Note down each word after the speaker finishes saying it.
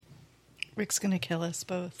Rick's going to kill us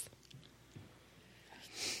both.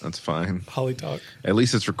 That's fine. Holly talk. At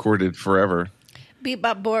least it's recorded forever. Beep,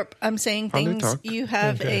 bop, borp. I'm saying Holly things. talk. You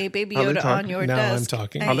have Okay. a Baby Holly Yoda talk. on your Now I'm desk.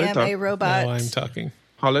 talking. I Holly am talk. a robot. Now I'm talking.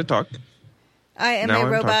 Holly talk. I am Now a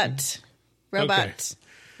I'm robot. Robot.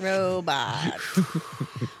 Robot.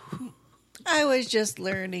 I was just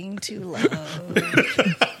learning to love.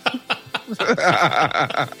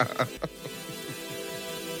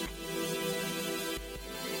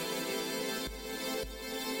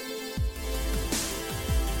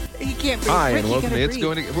 He can't breathe. Hi, Rick, and you welcome gotta to It's breathe.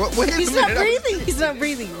 Going to... Well, wait He's a not minute. breathing. He's not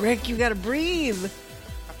breathing. Rick, you gotta breathe.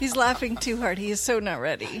 He's laughing too hard. He is so not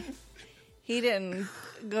ready. He didn't.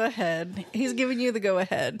 Go ahead. He's giving you the go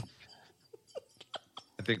ahead.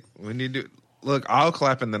 I think we need to... Look, I'll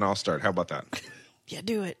clap and then I'll start. How about that? Yeah,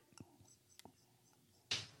 do it.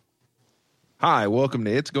 Hi, welcome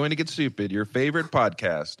to It's Going to Get Stupid, your favorite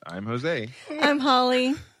podcast. I'm Jose. I'm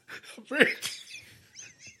Holly.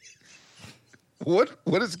 What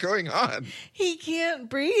is going on? He can't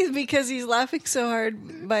breathe because he's laughing so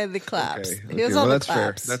hard by the claps. Okay, He has well, all the that's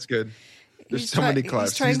claps. fair. That's good. There's He's so many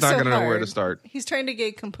claps. trying He's not so going to know where hard. to start. He's trying to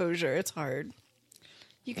gain composure. It's hard.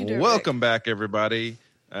 You can do it. Welcome back, everybody,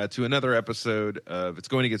 to another episode of It's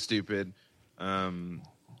Going to Get Stupid.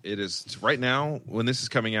 It is right now, when this is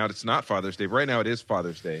coming out, it's not Father's Day. Right now, it is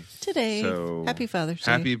Father's Day. Rick. Today. So Happy Father's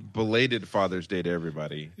Day. Happy belated Father's Day to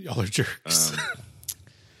everybody. Y'all are jerks.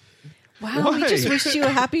 Wow, we Why? just wished you a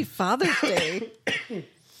happy Father's Day.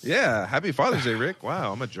 Yeah, happy Father's Day, Rick.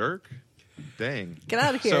 Wow, I'm a jerk. Dang. Get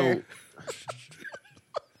out of here. So,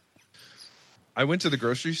 I went to the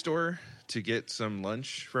grocery store to get some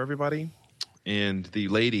lunch for everybody, and the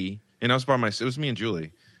lady, and I was by myself. It was me and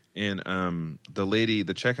Julie, and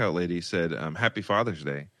the checkout lady said, "Happy Father's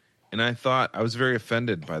Day," and I thought I was very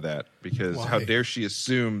offended by that because Why? how dare she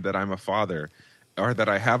assume that I'm a father or that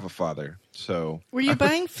I have a father? So Were you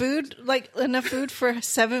buying food, like enough food for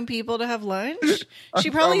 7 people to have lunch? She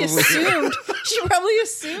probably Probably. assumed. She probably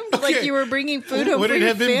assumed like Okay. you were bringing food home Would for it your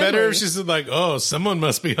have been family. better if she said like, "Oh, someone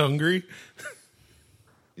must be hungry"?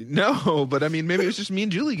 no, but I mean, maybe it was just me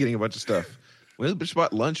and Julie getting a bunch of stuff. We just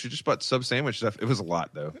bought lunch. We just bought sub sandwich stuff. It was a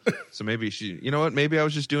lot though. So maybe she, you know what? Maybe I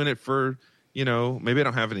was just doing it for, maybe I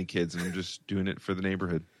don't have any kids and I'm just doing it for the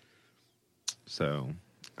neighborhood. So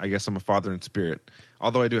I guess I'm a father in spirit.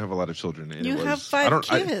 Although I do have a lot of children. And You it was, have 5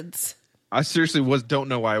 kids. I seriously don't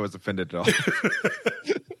know why I was offended at all.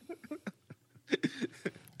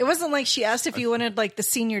 It wasn't like she asked if you wanted like the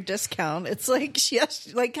senior discount. It's like she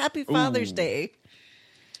asked like Happy Father's Ooh. Day.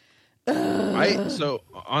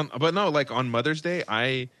 On Mother's Day,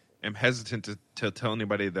 I am hesitant to tell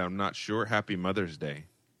anybody that I'm not sure. Happy Mother's Day.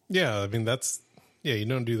 Yeah, I mean you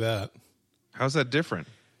don't do that. How's that different?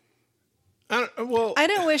 I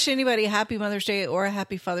don't wish anybody a Happy Mother's Day or a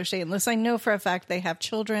Happy Father's Day unless I know for a fact they have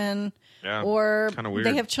children. Yeah, Or kinda weird.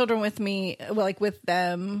 they have children with me, like with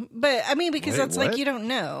them. But I mean, because Wait, that's what? like, you don't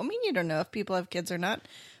know. I mean, you don't know if people have kids or not.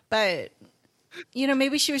 But,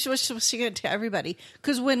 maybe she was supposed to get it to everybody.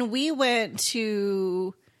 Because when we went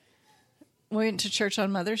to church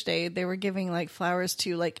on Mother's Day, they were giving like flowers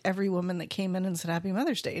to like every woman that came in and said Happy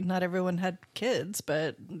Mother's Day. Not everyone had kids,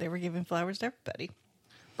 but they were giving flowers to everybody.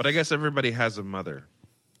 But I guess everybody has a mother.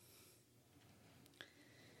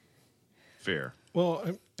 Fair. Well,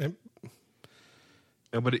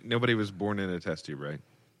 Nobody was born in a test tube, right?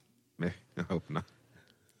 I hope not.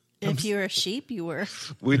 If you're a sheep, you were.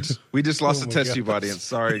 We just lost Oh a my test tube gosh. audience.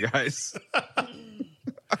 Sorry, guys.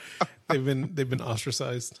 they've been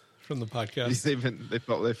ostracized from the podcast. they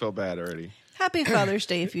felt bad already. Happy Father's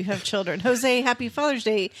Day if you have children. Jose, happy Father's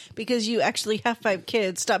Day because you actually have 5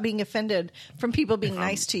 kids. Stop being offended from people being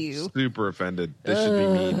nice to you. Super offended. This should be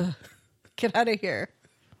mean. Get out of here.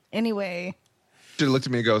 Anyway, She looked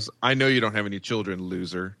at me and goes, "I know you don't have any children,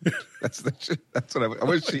 loser." That's what I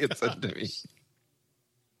wish she had said to me.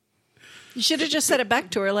 you should have just said it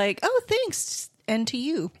back to her like, oh, thanks. And to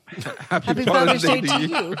you. Happy Happy Father's Day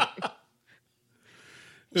to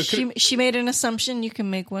you. She made an assumption. You can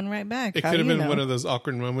make one right back. It How could do have you been know? one of those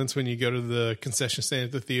awkward moments when you go to the concession stand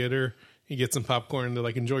at the theater, you get some popcorn to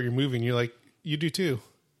like enjoy your movie, and you're like, you do too.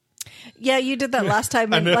 Yeah, you did that last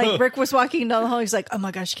time. I And know. like Rick was walking down the hall. He's like, oh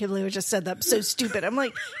my gosh, I can't believe I just said that. So stupid. I'm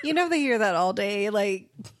like, they hear that all day. Like,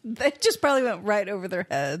 that just probably went right over their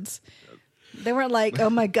heads. They weren't like,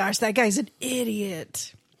 oh my gosh, that guy's an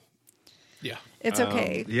idiot. Yeah. It's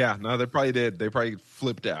okay. Yeah, no, they probably did. They probably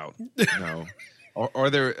flipped out. No,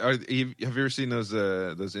 have you ever seen those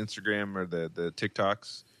Instagram or the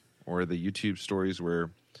TikToks or the YouTube stories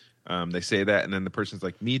where they say that and then the person's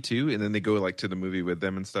like, "Me too," and then they go like to the movie with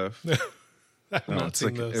them and stuff. I've No, not it's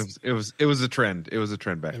seen like those. it was a trend. It was a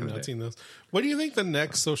trend back I've in the not day. seen those. What do you think the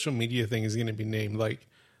next social media thing is going to be named? Like,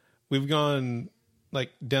 we've gone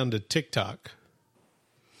like down to TikTok.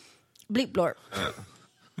 Bleep blorp.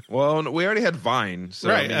 Well, we already had Vine, so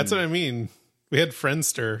Right, that's what I mean. We had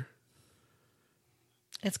Friendster.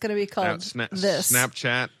 It's going to be called this.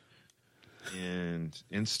 Snapchat and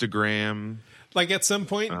Instagram. Like, at some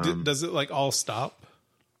point, does it like all stop?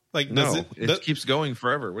 Like, does No, it keeps going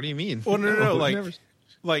forever. What do you mean? Well, no. Like, never-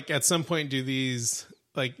 like at some point, do these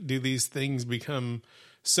things become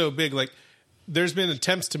so big? Like, there's been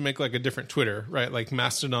attempts to make like a different Twitter, right? Like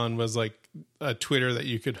Mastodon was like a Twitter that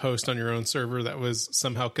you could host on your own server that was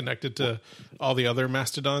somehow connected to all the other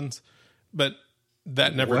Mastodons, but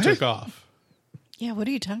that never What? took off. Yeah, what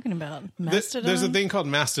are you talking about? Mastodon? There's a thing called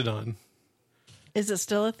Mastodon. Is it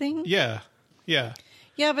still a thing? Yeah. Yeah,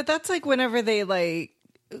 but that's like whenever they like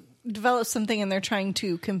develop something and they're trying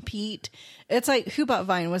to compete. It's like, who bought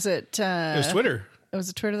Vine? Was it? It was Twitter. It was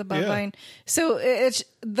a Twitter that bought Yeah. Vine. So it's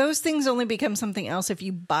those things only become something else if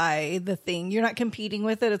you buy the thing. You're not competing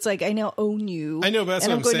with it. It's like, I now own you. I know, but that's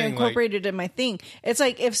and what I'm I'm going saying, to incorporate it in my thing. It's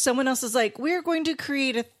like if someone else is like, we're going to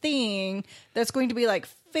create a thing that's going to be like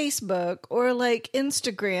Facebook or like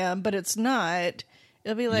Instagram, but it's not.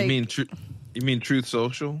 It'll be like, you mean Truth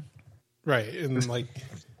Social? Right. And like,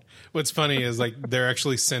 what's funny is like they're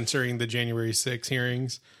actually censoring the January 6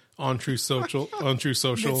 hearings on True Social,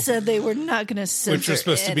 that said they were not going to censor which was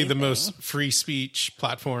supposed to be the anything. most free speech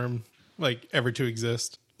platform like ever to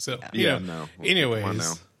exist. So, you Yeah, know, no. anyways, Come on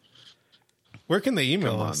now. where can they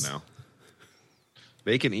email Come on us? now.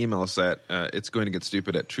 They can email us at it's going to get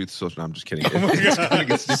stupid at Truth Social. No, I'm just kidding. Oh It's going to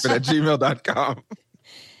get stupid at gmail.com.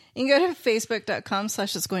 You can go to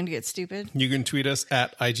facebook.com/it's going to get stupid. You can tweet us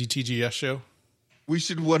at IGTGS show. We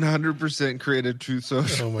should 100% create a Truth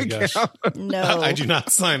Social. Oh my gosh. No, I do not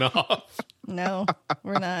sign off. no,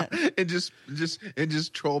 we're not. and just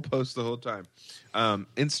troll post the whole time.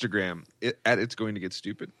 Instagram at it's going to get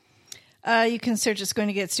stupid. You can search "It's Going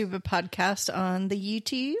to Get Stupid" podcast on the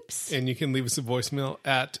YouTubes. And you can leave us a voicemail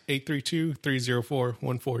at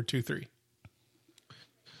 832-304-1423.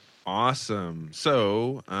 Awesome.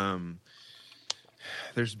 So,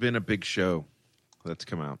 there's been a big show that's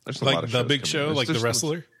come out. There's a Like lot of the shows big coming show, out. like the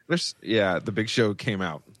wrestler? The big show came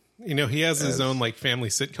out. You know, he has his own like family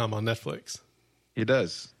sitcom on Netflix. He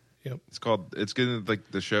does. Yep. It's gonna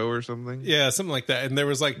like the show or something. Yeah, something like that. And there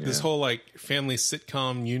was like this Yeah. whole like family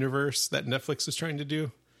sitcom universe that Netflix is trying to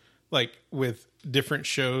do, like with different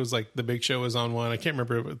shows. Like the Big Show was on one. I can't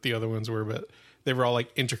remember what the other ones were, but they were all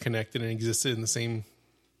like interconnected and existed in the same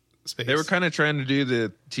space. They were kind of trying to do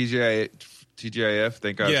the TGIF,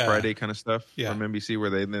 Thank God It's Yeah. Friday kind of stuff Yeah. from NBC,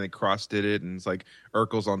 where they cross did it, and it's like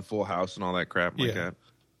Urkel's on Full House and all that crap like Yeah. that.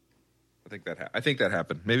 I think that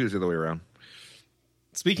happened. Maybe it was the other way around.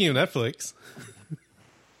 Speaking of Netflix,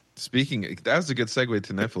 That was a good segue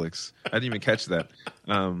to Netflix. I didn't even catch that.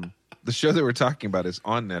 The show that we're talking about is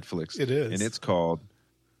on Netflix. It is. And it's called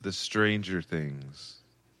The Stranger Things.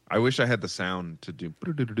 I wish I had the sound to do.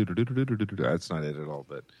 That's not it at all,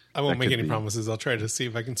 but I won't that make could any be. promise. I'll try to see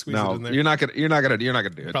if I can squeeze it No, in there. you're not gonna do it.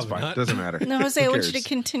 It's Probably fine. not. It doesn't matter. No, Jose, I Who want you to cares?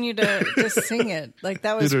 continue to sing it. Like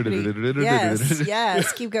that was pretty.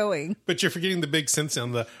 Yes, keep going. But you're forgetting the big synth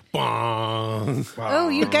sound, the bong. Oh,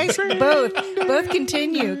 you guys both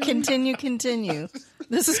continue.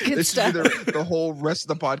 This is good This stuff. should be the whole rest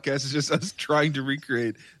of the podcast is just us trying to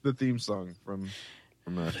recreate the theme song from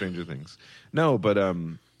Stranger Things. No, but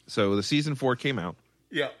so the season 4 came out.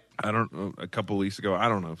 Yeah. I don't know, a couple weeks ago. I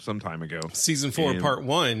don't know, some time ago. Season 4, And part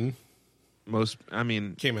 1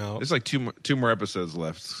 came out. There's like two more episodes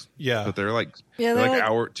left. Yeah. but they're like Yeah, they're they're like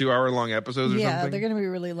like- 2 hour long episodes or Yeah, something. they're going to be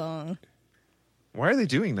really long. Why are they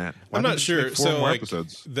doing that? Why I'm don't not they just sure. make 4 So more like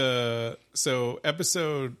episodes.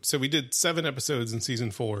 so we did 7 episodes in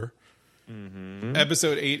season 4.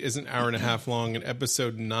 Episode 8 is an hour and a half long, and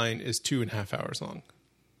episode 9 is 2.5 hours long.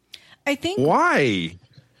 I think Why?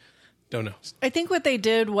 Don't know. I think what they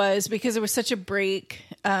did was because it was such a break,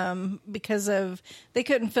 because of they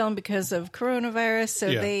couldn't film because of coronavirus, so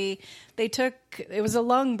Yeah. they took it was a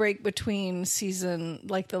long break between season,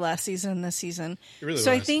 like the last season and this season. It really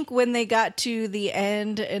so I was. think when they got to the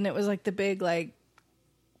end and it was like the big like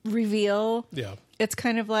reveal, Yeah. it's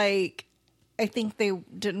kind of like I think they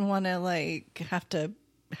didn't want to like have to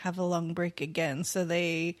have a long break again, so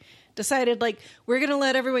they decided like we're gonna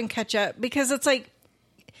let everyone catch up because it's like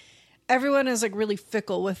everyone is like really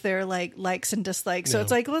fickle with their like likes and dislikes. So Yeah.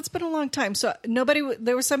 it's like, well, it's been a long time. So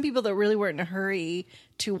there were some people that really weren't in a hurry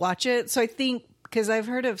to watch it. So I think because I've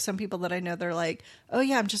heard of some people that I know, they're like, oh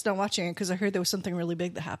yeah, I'm just not watching it because I heard there was something really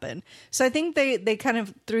big that happened. So I think they kind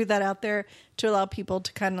of threw that out there to allow people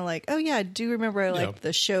to kind of like, oh yeah, I do remember I liked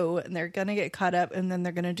the show, and they're going to get caught up, and then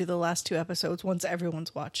they're going to do the last 2 episodes once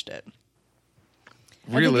everyone's watched it.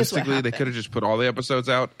 Realistically, they could have just put all the episodes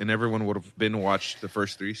out, and everyone would have been watched the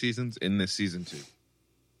first 3 seasons in this season 2.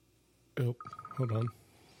 Oh, hold on.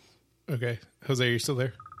 Okay, Jose, are you still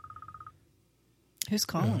there? Who's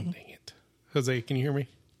calling? Oh, dang it. Jose, can you hear me?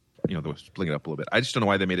 You know, they'll bring it up a little bit. I just don't know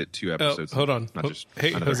why they made it 2 episodes. Hold on. Not just Hey,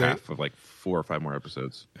 another Jose. half of like 4 or 5 more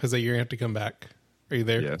episodes. Jose, you're going to have to come back. Are you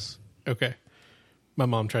there? Yes. Okay. My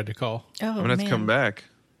mom tried to call. Oh, I'm going to have to come back.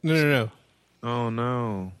 No. Oh,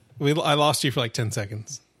 no. I lost you for like 10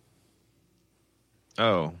 seconds.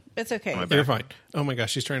 Oh. It's okay. You're fine. Oh my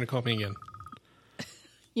gosh, she's trying to call me again.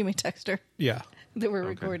 You may text her Yeah. that we're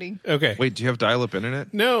recording. Okay. Wait, do you have dial-up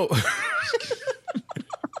internet? No.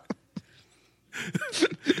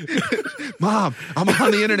 Mom, I'm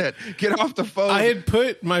on the internet. Get off the phone. I had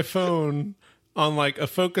put my phone on like a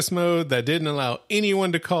focus mode that didn't allow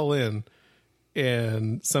anyone to call in,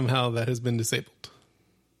 and somehow that has been disabled.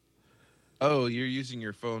 Oh, you're using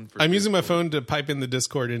your phone for... I'm using my phone to pipe in the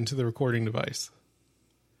Discord into the recording device.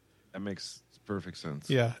 That makes perfect sense.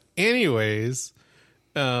 Yeah. Anyways,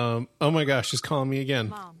 oh my gosh, she's calling me again.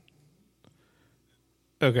 Mom.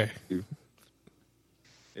 Okay.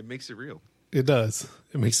 It makes it real. It does.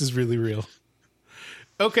 It makes this really real.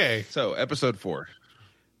 Okay. So, episode 4.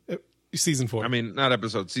 Season 4. I mean, not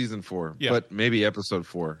episode, season 4. Yeah. But maybe episode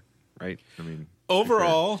 4, right? I mean...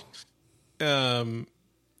 Overall, I'm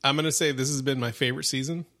going to say this has been my favorite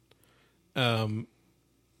season. Not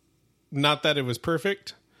that it was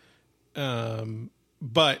perfect,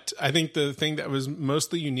 but I think the thing that was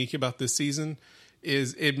mostly unique about this season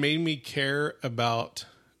is it made me care about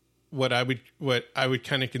what I would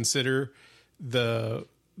kind of consider the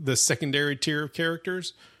secondary tier of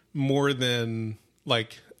characters more than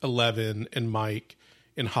like Eleven and Mike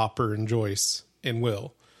and Hopper and Joyce and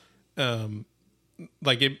Will.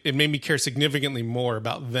 Like it made me care significantly more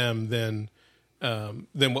about them than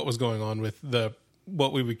what was going on with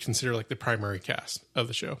what we would consider like the primary cast of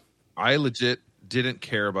the show. I legit didn't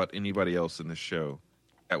care about anybody else in the show.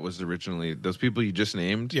 That was originally those people you just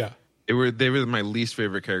named. Yeah, they were my least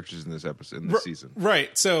favorite characters in this episode, in this season.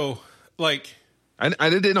 Right. So like, I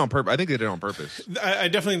did it on purpose. I think they did it on purpose. I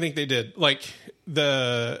definitely think they did. Like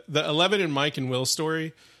the 11 and Mike and Will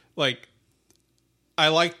story. Like, I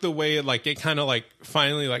liked the way it kind of like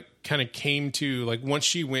finally like kind of came to like once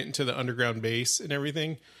she went into the underground base and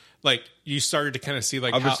everything. Like you started to kind of see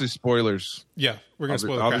like obviously spoilers. Yeah, we're gonna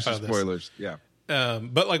spoil the crap out of this. Spoilers. Yeah.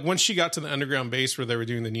 But like once she got to the underground base where they were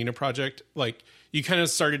doing the Nina project, like you kind of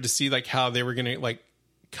started to see like how they were gonna like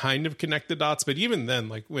kind of connect the dots. But even then,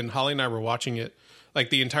 like when Holly and I were watching it, like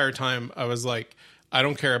the entire time I was like, I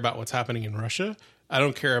don't care about what's happening in Russia. I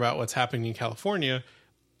don't care about what's happening in California.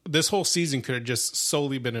 This whole season could have just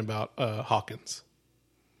solely been about Hawkins.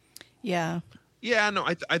 Yeah. Yeah, no,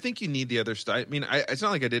 I think you need the other stuff. I mean, it's not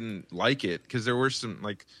like I didn't like it because there were some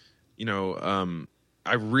like, I didn't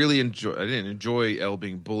enjoy Elle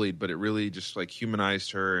being bullied, but it really just like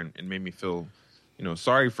humanized her and made me feel,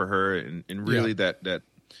 sorry for her and really that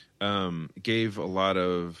gave a lot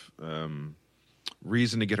of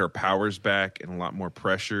reason to get her powers back and a lot more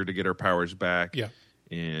pressure to get her powers back. Yeah.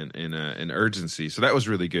 And urgency. So that was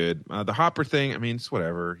really good. The Hopper thing, I mean, it's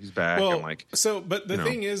whatever. He's back. Well, I'm like, but the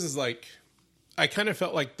thing is like, I kind of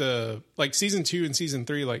felt like season 2 and season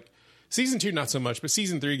 3, like season 2, not so much, but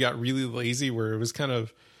season 3 got really lazy where it was kind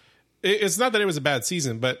of, it's not that it was a bad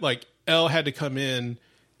season, but like Elle had to come in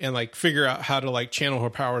and like figure out how to like channel her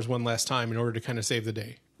powers one last time in order to kind of save the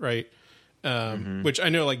day. Right. Which I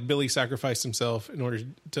know like Billy sacrificed himself in order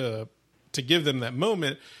to give them that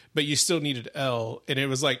moment, but you still needed Elle. And it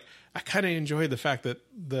was like, I kind of enjoyed the fact that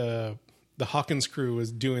the Hawkins crew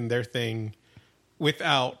was doing their thing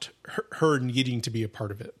without her needing to be a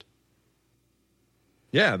part of it.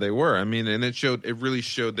 Yeah, they were. I mean, and it really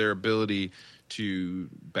showed their ability to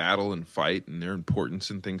battle and fight and their importance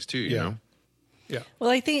and things too, you know? Yeah. Well,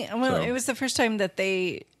 I think, it was the first time that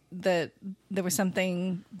that there was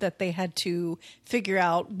something that they had to figure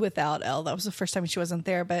out without Elle. That was the first time she wasn't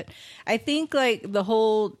there. But I think like the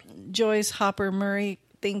whole Joyce, Hopper, Murray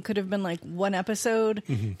thing could have been like one episode.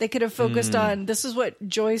 Mm-hmm. They could have focused on this is what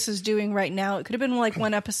Joyce is doing right now. It could have been like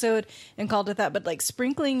one episode and called it that. But like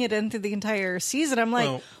sprinkling it into the entire season, I'm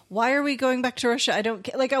like, why are we going back to Russia? I don't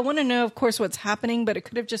like. I want to know, of course, what's happening. But it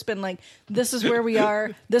could have just been like, this is where we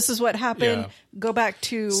are. This is what happened. Yeah. Go back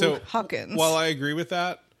to Hawkins. While I agree with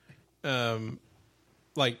that,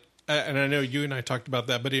 like and I know you and I talked about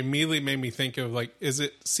that, but it immediately made me think of like, is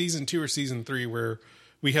it season 2 or season 3 where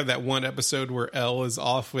we have that one episode where Elle is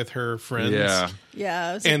off with her friends?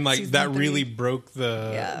 Yeah. It was And like season that 3. really broke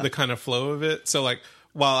the kind of flow of it. So like,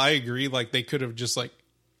 while I agree, like they could have just like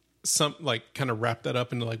kind of wrapped that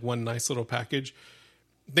up into like one nice little package.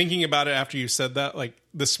 Thinking about it after you said that, like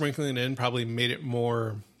the sprinkling in probably made it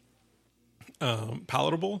more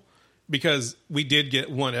palatable, because we did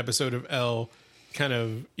get one episode of Elle kind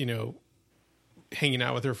of, hanging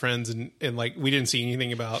out with her friends, and like we didn't see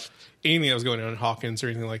anything about anything that was going on in Hawkins or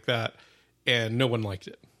anything like that, and no one liked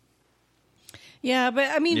it. Yeah, but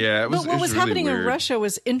I mean, what was really happening in weird. Russia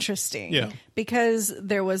was interesting. Yeah. Because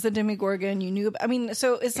there was the Demogorgon, you knew. I mean,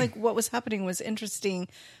 so it's like what was happening was interesting.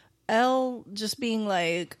 Elle just being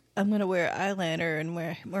like, I'm going to wear eyeliner and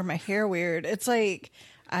wear my hair weird. It's like,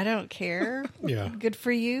 I don't care. Yeah. Good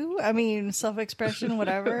for you. I mean, self-expression,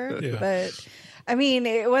 whatever. Yeah. But I mean,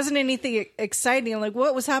 it wasn't anything exciting. Like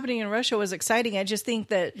what was happening in Russia was exciting. I just think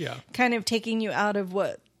that kind of taking you out of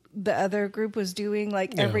what the other group was doing,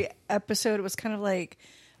 like every episode was kind of like,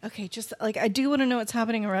 okay, just like I do want to know what's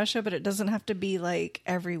happening in Russia, but it doesn't have to be like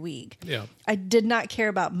every week. Yeah. I did not care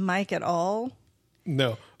about Mike at all.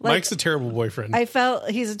 No, Like, Mike's a terrible boyfriend. I felt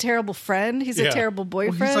he's a terrible friend. He's a terrible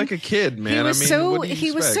boyfriend. Well, he's like a kid, man. He was what do you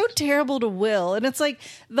he was so expect? terrible to Will, and it's like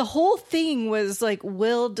the whole thing was like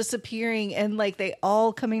Will disappearing and like they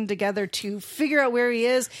all coming together to figure out where he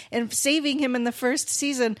is and saving him in the first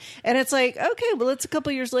season. And it's like, okay, well, it's a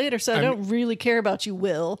couple years later, so I don't really care about you,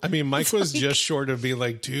 Will. I mean, Mike It's was like- just short of being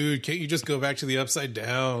like, dude, can't you just go back to the upside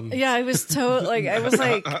down? Yeah, I was like, and it's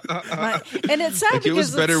sad Like, because it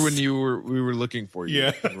was better it's- when we were looking for you.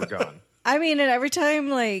 Yeah. And we're gone. I mean, and every time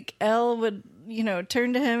like Elle would,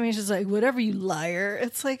 turn to him, he's just like, whatever, you liar.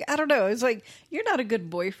 It's like, I don't know. It's like, you're not a good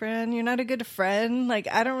boyfriend. You're not a good friend. Like,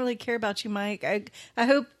 I don't really care about you, Mike. I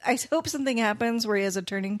hope something happens where he has a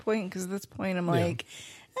turning point. Because at this point, I'm like,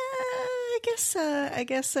 I guess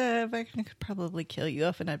if I could probably kill you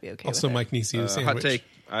off and I'd be okay. Also, with it. Mike needs to eat a sandwich. Hot take.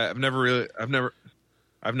 I've never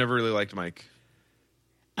really liked Mike.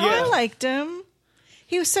 Oh, I liked him.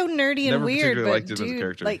 He was so nerdy and Never weird, particularly but liked him as a dude,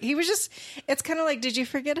 character. like he was just. It's kind of like, did you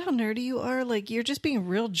forget how nerdy you are? Like you're just being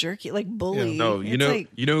real jerky, like bully. No, It's like,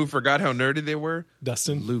 you know who forgot how nerdy they were?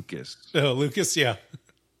 Dustin? Lucas. Oh, Lucas, yeah.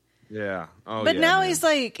 Yeah. Oh, but yeah, now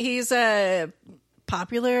man. he's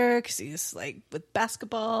popular because he's like with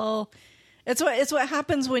basketball. It's what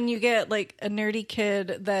happens when you get like a nerdy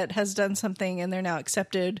kid that has done something and they're now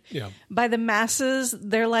accepted by the masses.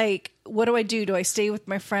 They're like, what do I do? Do I stay with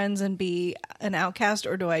my friends and be an outcast,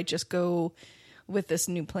 or do I just go with this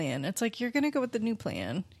new plan? It's like, you're going to go with the new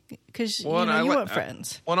plan because you want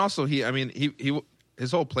friends. Well, and also he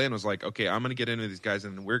his whole plan was like, okay, I'm going to get into these guys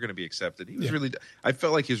and we're going to be accepted. He was really, I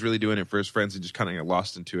felt like he was really doing it for his friends and just kind of got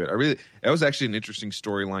lost into it. That was actually an interesting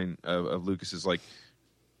storyline of Lucas's, like,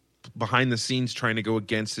 behind the scenes trying to go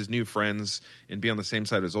against his new friends and be on the same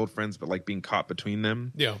side of his old friends, but like being caught between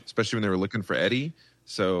them. Yeah. Especially when they were looking for Eddie.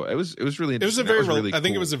 So it was really It was interesting. I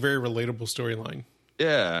think it was a very relatable storyline.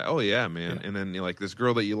 Yeah. Oh yeah, man. Yeah. And then like this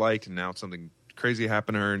girl that you liked, and now something crazy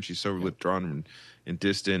happened to her, and she's so withdrawn and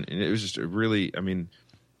distant. And it was just a really, I mean,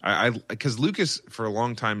 I because Lucas for a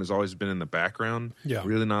long time has always been in the background. Yeah.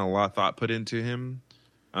 Really not a lot of thought put into him.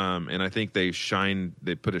 And I think they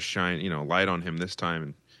put a light on him this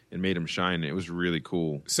time and made him shine. It was really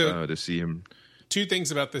cool to see him. Two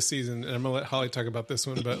things about this season, and I'm gonna let Holly talk about this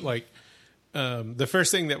one, but like the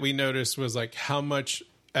first thing that we noticed was like how much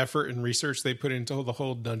effort and research they put into the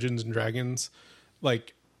whole Dungeons and Dragons,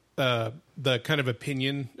 like the kind of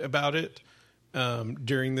opinion about it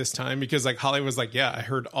during this time, because like Holly was like, yeah, I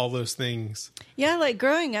heard all those things. Yeah, like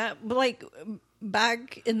growing up, like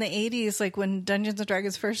back in the 80s, like when Dungeons and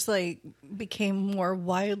Dragons first like became more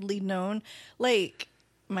widely known, like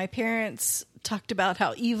my parents talked about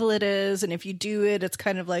how evil it is, and if you do it, it's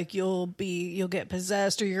kind of like you'll get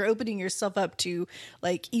possessed, or you're opening yourself up to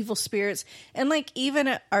like evil spirits. And like even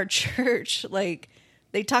at our church, like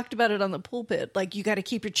they talked about it on the pulpit, like you got to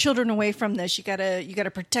keep your children away from this, you got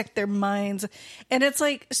to protect their minds. And it's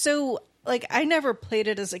like, so like I never played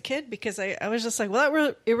it as a kid because I was just like,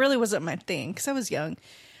 well, it really wasn't my thing because I was young.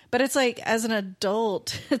 But it's like as an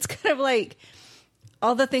adult, it's kind of like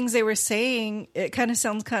all the things they were saying, it kind of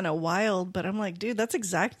sounds kind of wild, but I'm like, dude, that's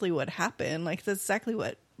exactly what happened. Like, that's exactly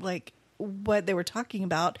what they were talking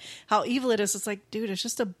about, how evil it is. It's like, dude, it's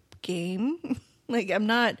just a game. Like, I'm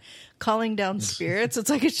not calling down spirits. It's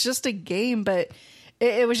like, it's just a game. But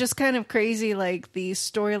it was just kind of crazy. Like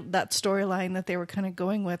that storyline that they were kind of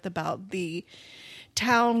going with about the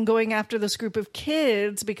town going after this group of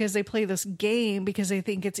kids because they play this game because they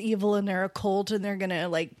think it's evil and they're a cult and they're going to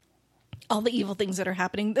like all the evil things that are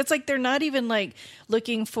happening. It's like they're not even like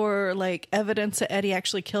looking for like evidence that Eddie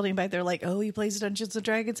actually killed anybody. They're like, oh, he plays Dungeons and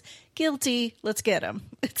Dragons, guilty. Let's get him.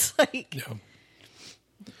 It's like,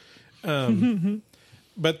 no.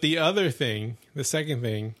 But the other thing, the second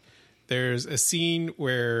thing, there's a scene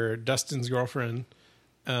where Dustin's girlfriend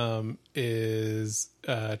is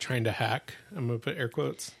trying to hack. I'm going to put air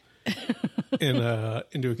quotes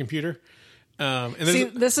into a computer. And see,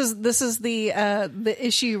 this is the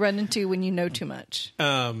issue you run into when you know too much.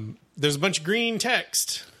 There's a bunch of green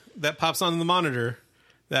text that pops on the monitor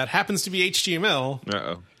that happens to be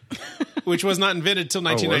HTML, which was not invented till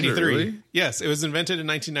 1993. Was it really? Yes, it was invented in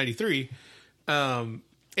 1993.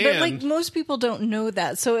 But like most people don't know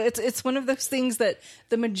that, so it's one of those things that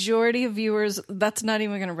the majority of viewers, that's not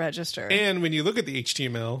even going to register. And when you look at the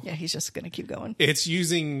HTML, yeah, he's just going to keep going. It's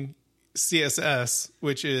using CSS,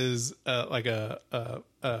 which is like a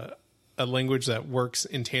language that works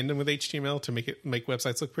in tandem with HTML to make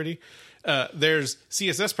websites look pretty. There's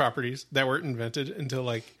CSS properties that weren't invented until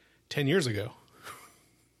like 10 years ago.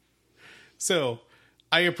 So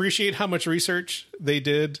I appreciate how much research they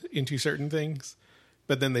did into certain things,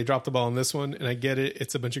 but then they dropped the ball on this one, and I get it.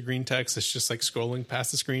 It's a bunch of green text. It's just like scrolling past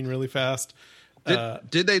the screen really fast.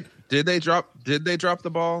 Did they drop the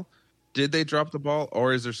ball? Did they drop the ball,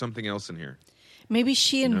 or is there something else in here? Maybe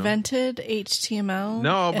she invented HTML.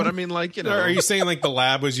 No, but I mean, like, you know, are you saying like the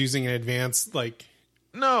lab was using an advanced like?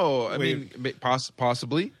 No, I mean,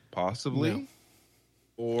 possibly, no.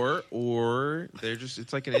 Or they're just,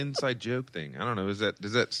 it's like an inside joke thing. I don't know. Does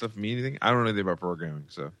that stuff mean anything? I don't know anything about programming,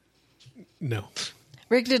 so no.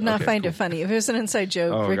 Rick did not find it funny. If it was an inside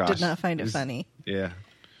joke, Rick did not find it funny. Yeah.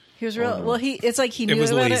 He was real. Well, it's like he knew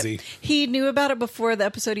about lazy. it. He knew about it before the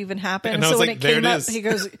episode even happened. And so when like, it came it up, is. he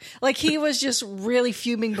goes like he was just really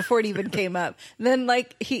fuming before it even came up. Then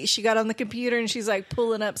like she got on the computer and she's like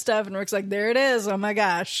pulling up stuff, and Rick's like, "There it is! Oh my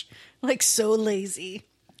gosh!" Like so lazy.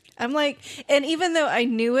 I'm like, and even though I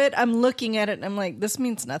knew it, I'm looking at it and I'm like, this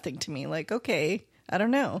means nothing to me. Like, okay, I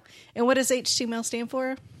don't know. And what does HTML stand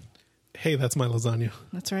for? Hey, that's my lasagna.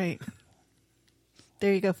 That's right.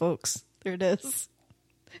 There you go, folks. There it is.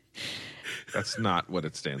 That's not what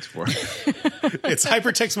it stands for. It's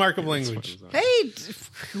hypertext markup language. Hey,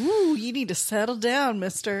 you need to settle down,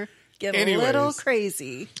 mister. Get a little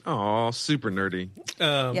crazy. Oh, super nerdy.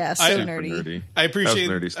 Yeah, so nerdy. I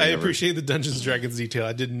appreciate the Dungeons and Dragons detail.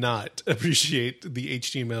 I did not appreciate the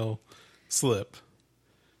HTML slip,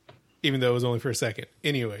 even though it was only for a second.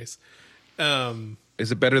 Anyways,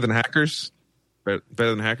 is it better than Hackers? Better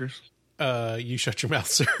than Hackers? You shut your mouth,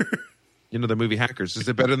 sir. You know the movie Hackers. Is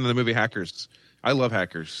it better than the movie Hackers? I love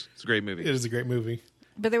Hackers. It's a great movie. It is a great movie.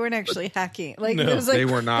 But they weren't actually hacking. Like, No, it was like, they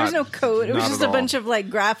were not. There's no code. It was Not just at a bunch of like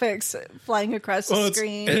graphics flying across the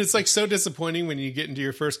screen. And it's like so disappointing when you get into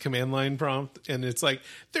your first command line prompt and it's like,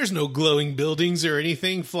 there's no glowing buildings or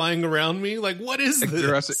anything flying around me. Like, what is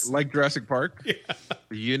this? Jurassic Park? Yeah.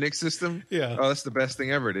 The Unix system? Yeah. Oh, that's the best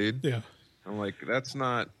thing ever, dude. Yeah. I'm like, that's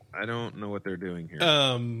not, I don't know what they're doing here.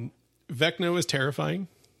 Vecna is terrifying.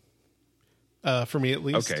 For me, at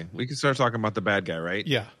least. Okay, we can start talking about the bad guy, right?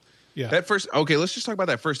 Yeah. Yeah. Let's just talk about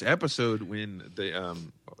that first episode when the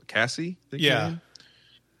Cassie thing came in.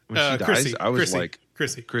 When she dies, Chrissy, I was Chrissy, like,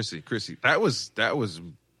 Chrissy. That was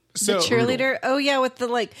So, the cheerleader. Oh yeah, with the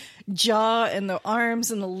like jaw and the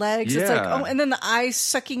arms and the legs. It's like, Yeah. oh, and then the eyes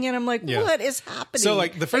sucking in. I'm like, Yeah. what is happening? So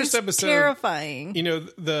like the first It's episode, terrifying. You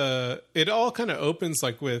know, it all kind of opens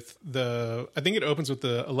like with I think it opens with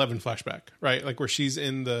the 11 flashback, right? Like where she's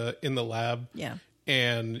in the lab. Yeah.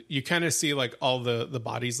 And you kind of see like all the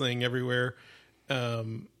bodies laying everywhere.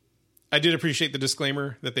 I did appreciate the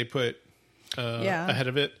disclaimer that they put ahead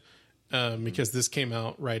of it. Because this came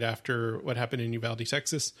out right after what happened in Uvalde,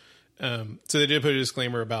 Texas. So they did put a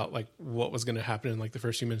disclaimer about like what was going to happen in like the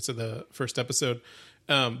first few minutes of the first episode.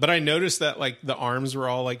 But I noticed that like the arms were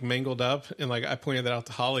all like mangled up, and like I pointed that out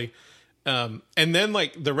to Holly. And then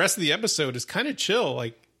like the rest of the episode is kind of chill.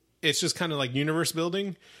 Like it's just kind of like universe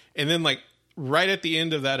building. And then like right at the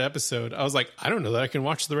end of that episode, I was like, I don't know that I can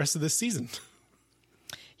watch the rest of this season.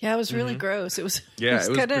 Yeah, it was really gross. It was. Yeah, it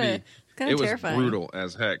was kind pretty. of terrifying. Was brutal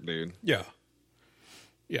as heck, dude. Yeah.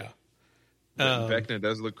 Vecna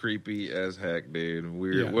does look creepy as heck, dude.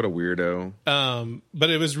 Weird. Yeah. What a weirdo. But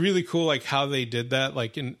it was really cool, like how they did that.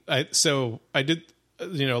 Like, I did,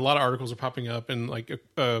 you know, a lot of articles are popping up, and like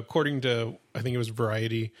according to I think it was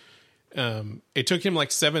Variety, it took him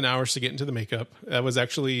like 7 hours to get into the makeup. That was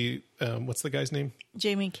actually what's the guy's name?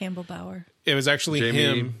 Jamie Campbell Bower. It was actually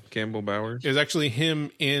him. Campbell Bowers. It was actually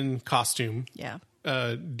him in costume. Yeah.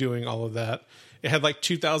 Doing all of that. It had like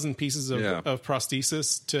 2,000 pieces of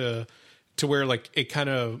prosthesis to to where like it kind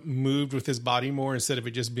of moved with his body more instead of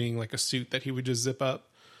it just being like a suit that he would just zip up.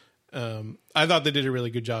 I thought they did a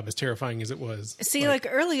really good job, as terrifying as it was. See, like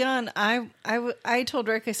early on, I told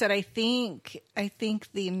Rick, I said, I think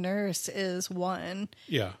the nurse is one.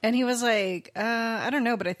 Yeah. And he was like, I don't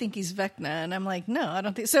know, but I think he's Vecna. And I'm like, no, I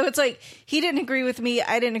don't think so. It's like, he didn't agree with me.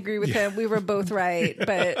 I didn't agree with him. We were both right.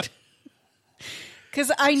 But because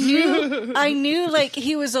I knew like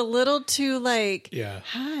he was a little too like,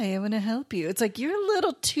 hi, I'm going to help you. It's like, you're a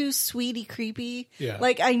little too sweetie creepy. Yeah.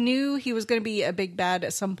 Like I knew he was going to be a big bad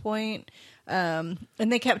at some point. And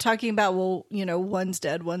they kept talking about, well, you know, one's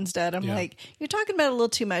dead. I'm like, you're talking about it a little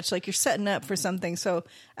too much. Like you're setting up for something. So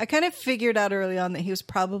I kind of figured out early on that he was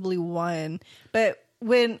probably one. But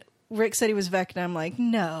when Rick said he was Vecna, I'm like,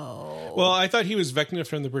 no. Well, I thought he was Vecna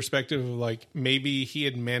from the perspective of like maybe he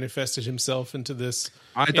had manifested himself into this.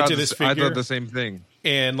 I thought the same thing.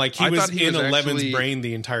 And like he was in Eleven's brain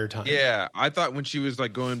the entire time. Yeah, I thought when she was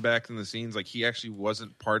like going back in the scenes, like he actually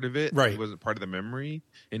wasn't part of it. Right, he wasn't part of the memory,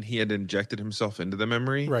 and he had injected himself into the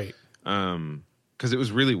memory. Right. Because it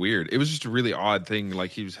was really weird. It was just a really odd thing.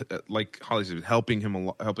 Like he was, like Holly said, helping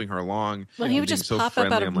her along. Well, he would just pop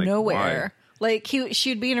up out of nowhere. Like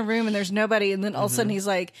she'd be in a room and there's nobody, and then all of a sudden he's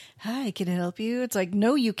like, "Hi, can I help you?" It's like,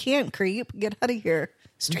 "No, you can't, creep. Get out of here,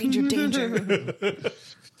 stranger danger."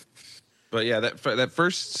 But yeah, that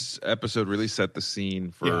first episode really set the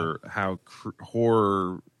scene for how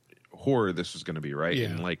horror this was going to be, right? Yeah.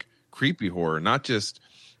 And like creepy horror, not just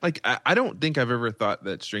like I don't think I've ever thought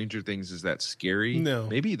that Stranger Things is that scary. No,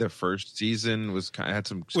 maybe the first season was kind of had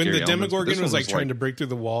some scary when the elements, Demogorgon was like trying to break through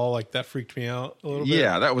the wall, like that freaked me out a little bit.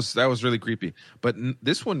 Yeah, that was really creepy. But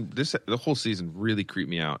the whole season really creeped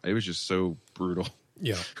me out. It was just so brutal.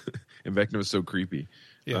 Yeah, and Vecna was so creepy.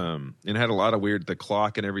 Yeah. And it had a lot of weird, the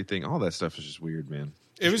clock and everything. All that stuff was just weird, man.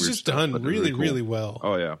 It was just done really, cool. Really well.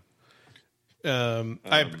 Oh yeah.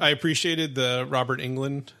 I appreciated the Robert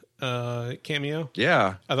Englund cameo.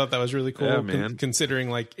 Yeah, I thought that was really cool. Yeah, man.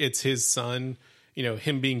 Considering like it's his son, you know,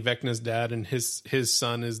 him being Vecna's dad, and his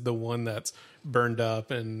son is the one that's burned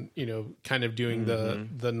up and, you know, kind of doing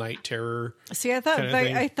the night terror. See, I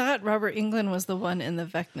thought Robert Englund was the one in the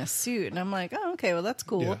Vecna suit, and I'm like, oh, okay, well that's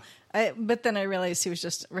cool. Yeah. But then I realized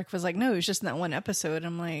Rick was like, no, he was just in that one episode.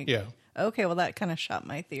 I'm like, yeah, okay, well that kind of shot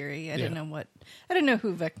my theory. I didn't know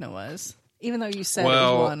who Vecna was, even though you said it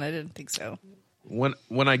was one. I didn't think so.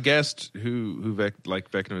 When I guessed who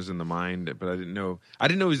Vecna was in the mind, but I didn't know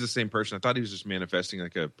he was the same person. I thought he was just manifesting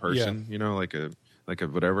like a person, you know, like a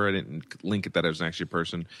whatever. I didn't link it that it was actually a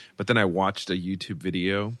person. But then I watched a YouTube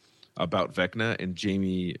video about Vecna, and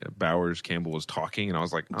Jamie Bowers Campbell was talking, and I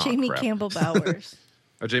was like, oh, Jamie crap. Campbell Bowers.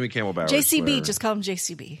 Oh, Jamie Campbell Bowers. JCB, whatever. just call him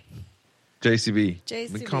JCB.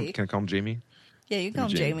 JCB. Can I call him Jamie? Yeah, you can call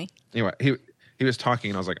him Jamie. Anyway, he was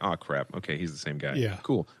talking, and I was like, oh crap, okay, he's the same guy. Yeah,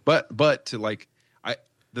 cool. But to like,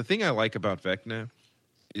 the thing I like about Vecna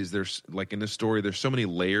is there's like in this story, there's so many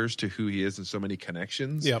layers to who he is and so many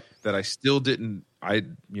connections that I still didn't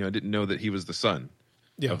know that he was the son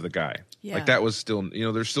of the guy. Yeah. Like that was still, you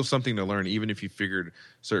know, there's still something to learn, even if you figured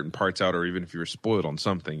certain parts out, or even if you were spoiled on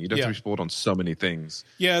something. You'd have to be spoiled on so many things.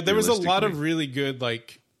 Yeah, there was a lot of really good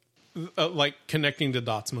like connecting the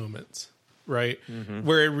dots moments, right? Mm-hmm.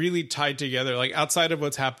 Where it really tied together, like outside of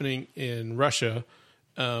what's happening in Russia.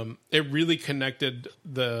 It really connected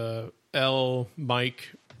the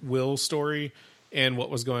Mike, Will story and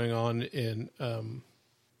what was going on in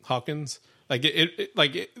Hawkins. Like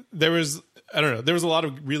there was, I don't know, there was a lot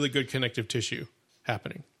of really good connective tissue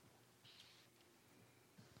happening.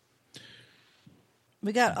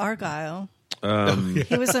 We got Argyle.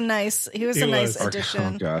 He was a nice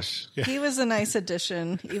addition. Oh gosh, he was a nice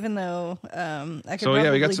addition, even though I could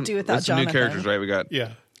we got some, do without some Jonathan. new characters, right? We got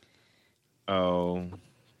Oh,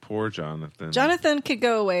 poor Jonathan. Jonathan could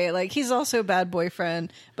go away. Like he's also a bad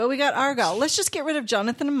boyfriend. But we got Argyle. Let's just get rid of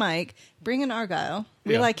Jonathan and Mike. Bring in Argyle.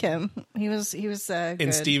 We like him. He was good.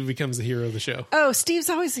 And Steve becomes the hero of the show. Oh, Steve's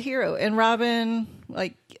always the hero. And Robin,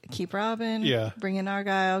 like keep Robin. Yeah. Bring in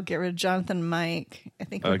Argyle. Get rid of Jonathan and Mike. I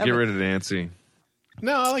think get rid of Nancy.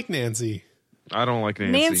 No, I like Nancy. I don't like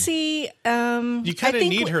Nancy. You kind of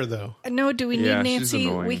need her though. No, do we need Nancy?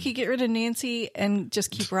 We could get rid of Nancy and just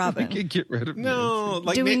keep Robin. We could get rid of Nancy.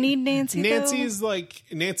 Like, do we need Nancy? Nancy's like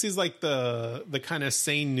the kind of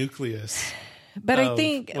sane nucleus. But I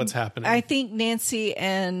think what's happening. I think Nancy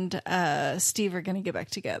and Steve are going to get back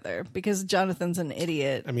together because Jonathan's an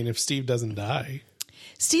idiot. I mean, if Steve doesn't die,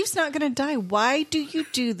 Steve's not going to die. Why do you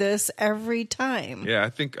do this every time? Yeah, I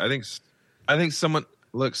think someone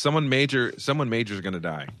major is going to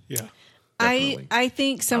die. Yeah. Definitely. I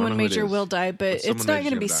think someone know who it major is, will die, but it's someone not major's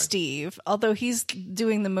going to be gonna die. Steve. Although he's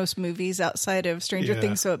doing the most movies outside of Stranger Yeah.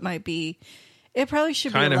 Things, so it might be. It probably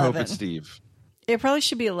should be Kind of 11. hope it's Steve. It probably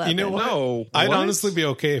should be 11. You know what? No, I'd what? honestly be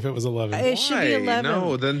okay if it was 11. It should be Why? 11.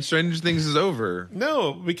 No, then Stranger Things is over.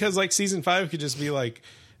 No, because like season 5 could just be like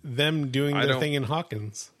them doing I their don't- thing in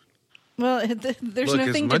Hawkins. Well, there's Look,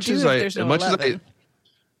 nothing as to much do as if I, there's no as much 11. as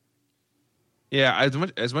yeah,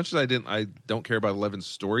 as much as I don't care about 11's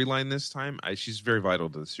storyline this time. She's very vital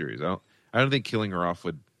to the series. I don't think killing her off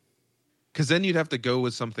would, because then you'd have to go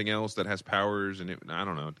with something else that has powers, and I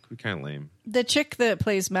don't know, it'd be kind of lame. The chick that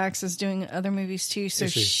plays Max is doing other movies too, so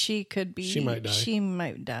Is she? she could be. She might die. She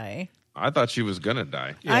might die. I thought she was gonna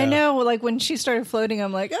die. I Yeah. know. Like when she started floating,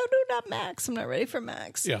 I'm like, oh no, not Max. I'm not ready for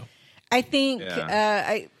Max. Yeah. I think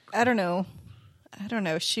Yeah. I don't know. I don't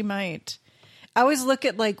know. She might. I always look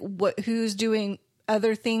at like who's doing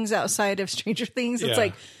other things outside of Stranger Things. It's Yeah.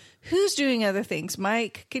 like who's doing other things.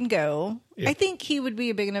 Mike can go. Yeah. I think he would be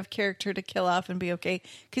a big enough character to kill off and be okay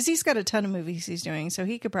because he's got a ton of movies he's doing, so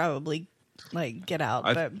he could probably like get out.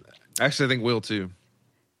 But Actually, I think Will too.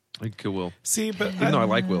 I think kill Will. See, but Even though I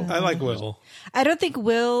like Will. I like Will. I don't think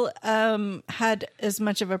Will had as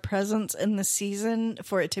much of a presence in the season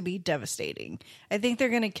for it to be devastating. I think they're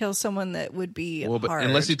going to kill someone that would be Well, but hard.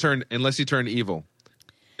 unless he turned evil,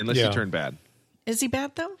 unless Yeah. he turned bad. Is he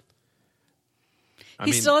bad though? I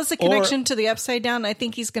He mean, still has a connection to the Upside Down. I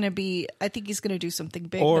think he's going to be. I think he's going to do something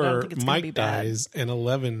big. but I don't Or think it's going to be Mike bad. dies and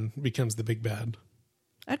 11 becomes the big bad.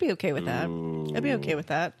 I'd be okay with that. I'd be okay with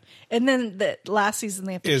that. And then the last season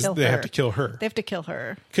they have to kill her. They have to kill her. They have to kill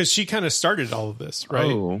her. Because she kind of started all of this, right?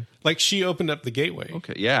 Oh. Like she opened up the gateway.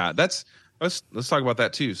 Okay, yeah, let's talk about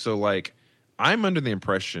that too. So, like, I'm under the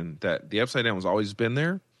impression that the Upside Down has always been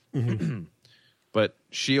there, but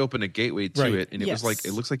she opened a gateway to Right. it, and it Yes. was like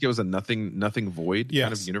it looks like it was a nothing void kind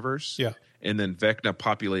Yes. of universe. Yeah. and then Vecna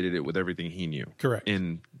populated it with everything he knew. Correct.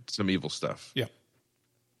 In some evil stuff. Yeah.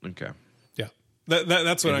 Okay. Yeah.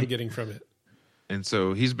 That's what I'm getting from it. And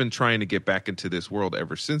so he's been trying to get back into this world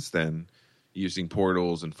ever since then, using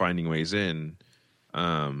portals and finding ways in,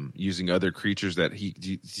 using other creatures that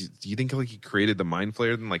do you think like he created the Mind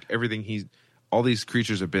Flayer? Then like everything all these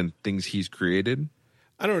creatures have been things he's created,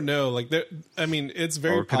 I don't know. Like, it's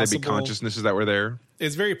very or could possible. they be consciousnesses that were there?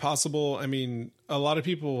 It's very possible. I mean, a lot of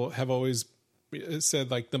people have always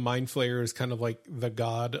said like the Mind Flayer is kind of like the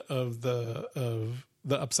god of the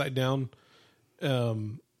Upside Down.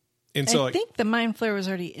 And so I think the Mind Flayer was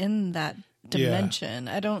already in that dimension.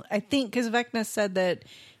 I think because Vecna said that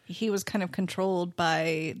he was kind of controlled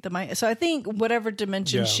by the mind. So I think whatever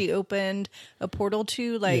dimension Yeah. she opened a portal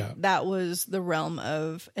to, that was the realm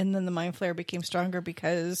of, and then the Mind Flayer became stronger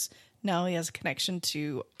because now he has a connection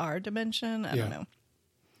to our dimension. I don't know.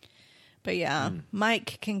 But yeah,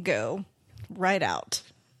 Mike can go right out.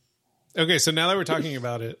 Okay, so now that we're talking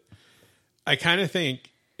about it, I kind of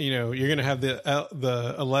think you're going to have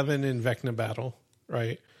the 11 in Vecna battle,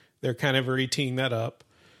 right? They're kind of already teeing that up,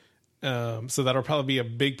 so that'll probably be a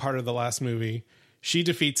big part of the last movie. She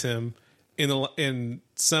defeats him in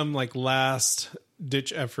some like last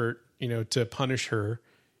ditch effort, to punish her.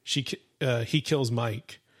 He kills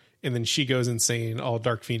Mike, and then she goes insane, all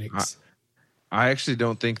Dark Phoenix. I actually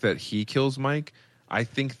don't think that he kills Mike. I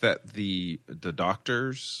think that the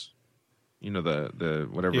doctors, the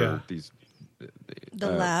whatever Yeah. these The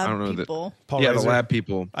I lab don't know people. Paul the Reiser, lab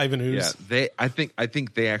people, Ivan Ooze, I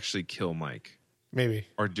think they actually kill Mike maybe.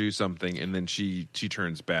 or do something, and then she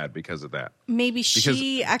turns bad because of that. Maybe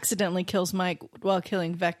she accidentally kills Mike while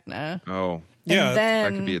killing Vecna. Oh, Yeah, and that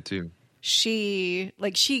then could be it too. she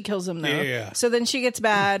kills him though. Yeah. So then she gets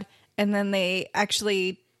bad, and then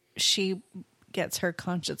she gets her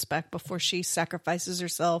conscience back before she sacrifices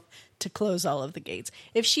herself to close all of the gates.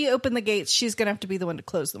 If she opened the gates, she's gonna have to be the one to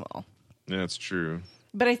close them all. Yeah, that's true.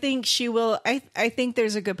 But I think she will. I think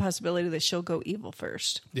there's a good possibility that she'll go evil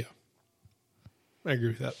first. Yeah, I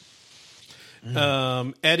agree with that.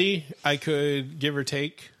 Eddie, I could give or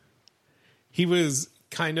take. He was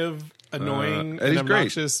kind of annoying and Eddie's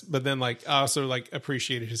obnoxious, but then I also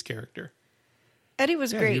appreciated his character. Eddie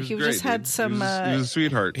was great. He great, just had dude. some. He was a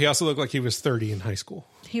sweetheart. He also looked like he was 30 in high school.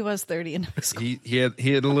 He was 30 in high school. He had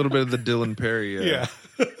a little bit of the Dylan Perry. Yeah,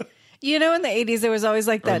 You know, in the 80s, there was always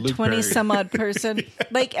that Luke 20 Perry. some odd person.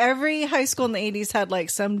 Like every high school in the 80s had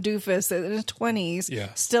some doofus in his 20s,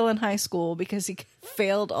 Yeah. still in high school because he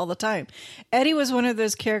failed all the time. Eddie was one of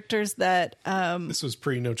those characters that This was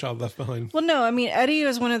pre No Child Left Behind. well, no, I mean, Eddie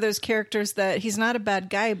is one of those characters that he's not a bad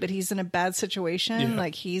guy, but he's in a bad situation. Yeah.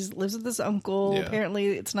 Like, lives with his uncle. Yeah. Apparently,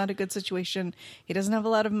 it's not a good situation. He doesn't have a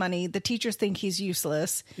lot of money. The teachers think he's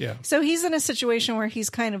useless. Yeah. So he's in a situation where he's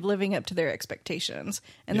kind of living up to their expectations,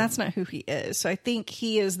 and that's not who he is. So I think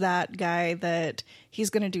he is that guy that he's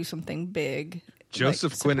going to do something big.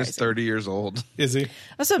 Joseph Quinn is surprising. 30 years old. Is he?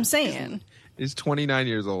 That's what I'm saying. He's 29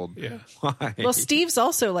 years old. Yeah. Why? Well, Steve's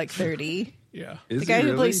also like 30. Yeah. Is The guy he who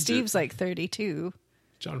really? plays Steve's like 32.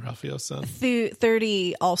 John Ralphio's son.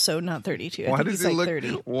 30 also, not 32. I Why think does he's he like look? 30.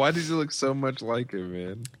 Why does he look so much like him,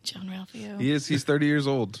 man? John Ralphio. He is. He's 30 years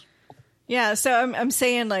old. Yeah, so I'm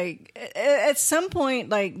saying, like, at some point,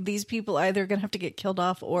 like, these people either going to have to get killed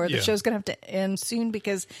off or the Yeah. show's going to have to end soon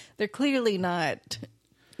because they're clearly not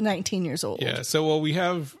 19 years old. Yeah. So, well, we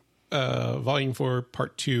have Volume 4,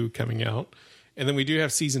 Part 2 coming out. And then we do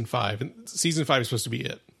have Season 5. And Season 5 is supposed to be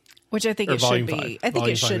it. Which I think Or it should Volume be. 5. I think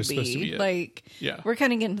Volume it 5 should is supposed to be. be it. Like, Yeah. we're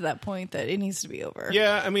kind of getting to that point that it needs to be over.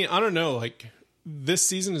 Yeah. I mean, I don't know. Like, this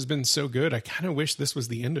season has been so good. I kind of wish this was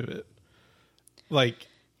the end of it. Like,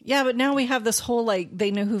 Yeah, but now we have this whole, like, they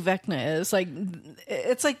know who Vecna is. Like,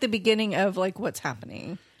 it's like the beginning of, like, what's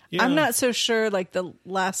happening. Yeah. I'm not so sure, like, the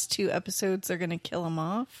last 2 episodes are going to kill him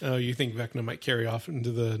off. you think Vecna might carry off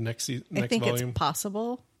into the next I next think volume? it's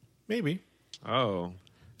possible. Maybe. Oh,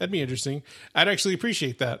 That'd be interesting. I'd actually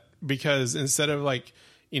appreciate that because instead of like,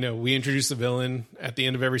 we introduce a villain at the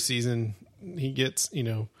end of every season, he gets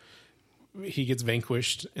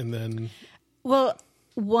vanquished and then Well,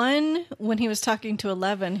 when he was talking to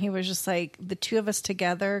 11, he was just like, the two of us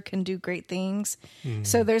together can do great things.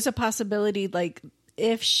 So there's a possibility, like,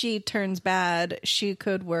 if she turns bad, she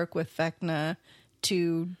could work with Vecna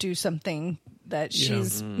to do something that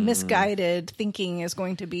she's misguided thinking is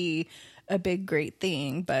going to be a big, great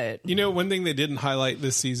thing. But one thing they didn't highlight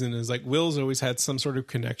this season is like Will's always had some sort of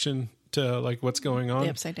connection to like what's going on. the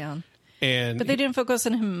Upside Down. And But they didn't focus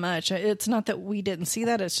on him much. It's not that we didn't see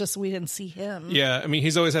that. It's just we didn't see him. yeah, I mean,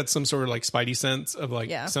 he's always had some sort of like spidey sense of like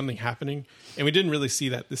Yeah. something happening. And we didn't really see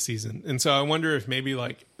that this season. And so I wonder if maybe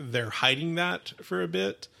like they're hiding that for a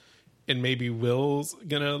bit and maybe Will's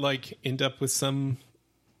gonna like end up with some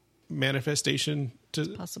manifestation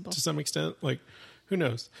Possible. to some extent. Like, who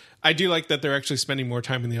knows? I do like that they're actually spending more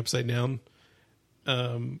time in the Upside Down.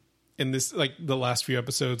 In this, like the last few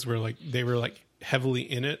episodes where like they were like heavily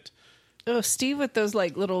in it. Oh, Steve with those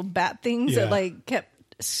like little bat things Yeah. that like kept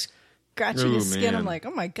scratching Ooh, his skin. man. I'm like,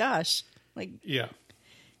 oh my gosh, like Yeah.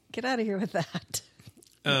 get out of here with that.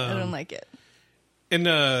 I don't like it. And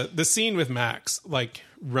the scene with Max, like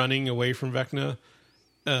running away from Vecna,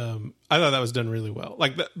 I thought that was done really well.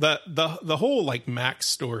 Like the whole like Max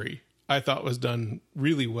story, I thought was done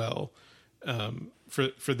really well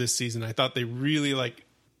for this season. I thought they really like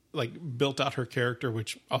built out her character,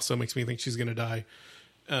 which also makes me think she's gonna die.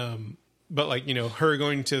 But like her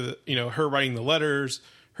going to her writing the letters,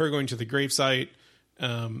 her going to the gravesite.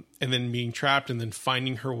 And then being trapped and then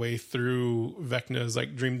finding her way through Vecna's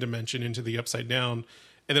like dream dimension into the Upside Down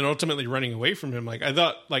and then ultimately running away from him. Like I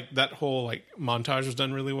thought like that whole like montage was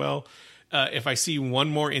done really well. If I see one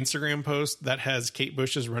more Instagram post that has Kate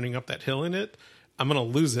Bush's running up that hill in it, I'm going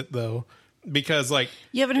to lose it though. Because like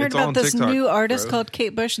You haven't heard It's all about on this TikTok, new artist bro. called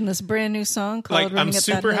Kate Bush and this brand new song called like Running I'm Up That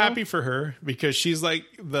super Hill? happy for her because she's like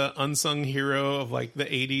the unsung hero of like the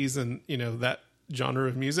 80s and that genre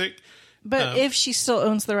of music. But if she still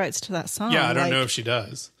owns the rights to that song, Yeah, I don't like, know if she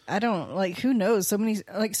does. I don't like. Who knows? So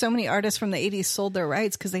many artists from the '80s sold their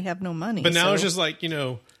rights because they have no money. But now so it's just like,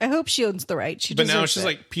 I hope she owns the rights. She but now it's deserves just it.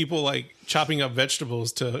 like people like chopping up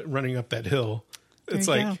vegetables to running up that hill. It's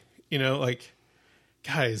There you like, like,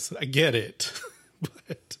 guys, I get it.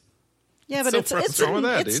 But yeah, but so it's frustrating. What's wrong with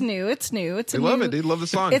that, it's dude? new. It's new. It's they a love new, it, dude. Love the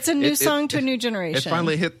song. It's a new It- song to a new It generation.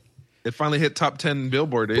 finally hit top 10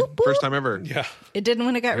 Billboard, dude. Boop, boop. First time ever. yeah. It didn't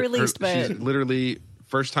when it got released, She's but literally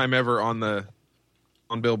first time ever on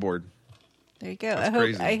Billboard. there you go. That's I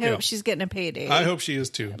hope crazy. Yeah. she's getting a payday. I hope she is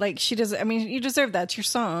too. like she does. I mean, you deserve that. It's your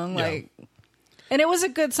song. Yeah. Like, and it was a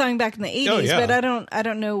good song back in the '80s. Oh, yeah. But I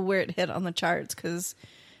don't know where it hit on the charts because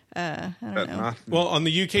I don't But know. not- Well, on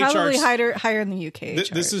the UK Probably charts, higher in the UK.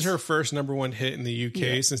 this is charts. her first number one hit in the UK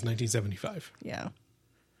Yeah. since 1975. Yeah.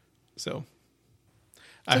 So,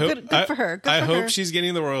 So good for her. Good I for hope her. she's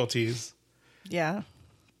getting the royalties. Yeah.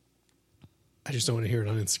 I just don't want to hear it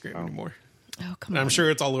on Instagram anymore. Oh come And on. I'm sure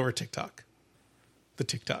it's all over TikTok. The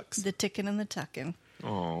TikToks. The ticking and the tucking.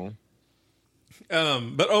 Oh,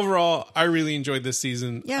 But overall, I really enjoyed this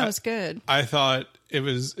season. Yeah, it was good. I thought it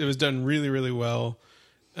was done really, really well.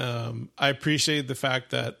 I appreciated the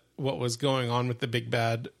fact that what was going on with the big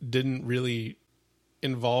bad didn't really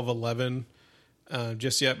involve 11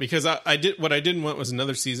 just yet, because I didn't want was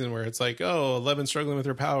another season where it's like, oh, 11 struggling with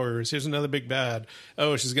her powers, here's another big bad,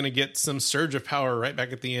 oh, she's going to get some surge of power right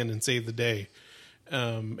back at the end and save the day.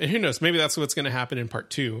 And who knows, maybe that's what's going to happen in part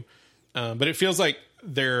 2. But it feels like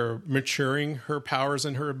they're maturing her powers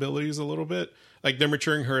and her abilities a little bit. Like they're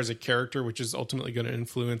maturing her as a character, which is ultimately going to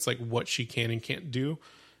influence like what she can and can't do.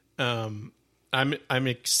 I'm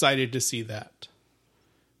excited to see that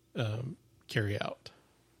carry out.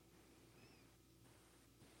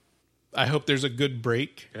 I hope there's a good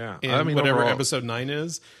break in whatever overall, episode 9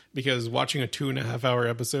 is, because watching a 2.5 hour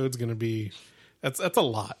episode is going to be that's a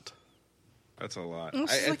lot. That's a lot.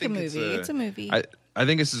 It's like a movie. It's a movie. I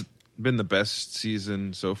think this has been the best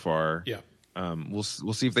season so far. Yeah. We'll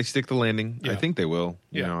see if they stick the landing. Yeah. I think they will.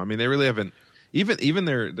 You know, I mean, they really haven't. Even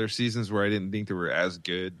their seasons where I didn't think they were as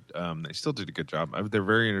good, they still did a good job. They're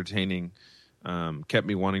very entertaining. Kept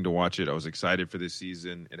me wanting to watch it. I was excited for this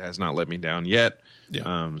season. It has not let me down yet.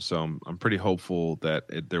 Yeah. So I'm pretty hopeful that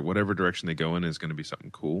whatever direction they go in is going to be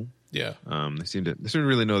something cool. Yeah. They seem to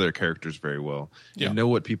really know their characters very well. Yeah. And know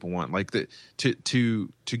what people want. Like to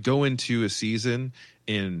go into a season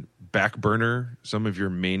and back burner some of your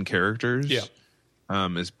main characters. Yeah.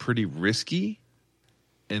 Is pretty risky,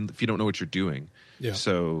 and if you don't know what you're doing. Yeah.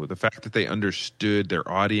 So the fact that they understood their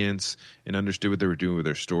audience and understood what they were doing with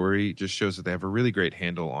their story just shows that they have a really great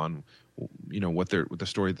handle on, you know, what the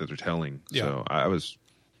story that they're telling. Yeah. So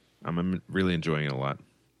I'm really enjoying it a lot.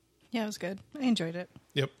 Yeah, it was good. I enjoyed it.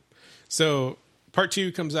 Yep. So part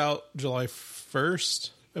 2 comes out July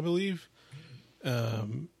 1st, I believe.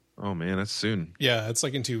 Oh man, that's soon. Yeah, it's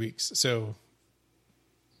like in 2 weeks. So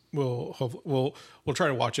we'll try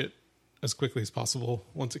to watch it as quickly as possible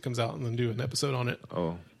once it comes out, and then do an episode on it.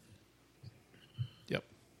 Oh, yep.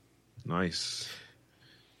 Nice.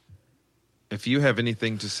 If you have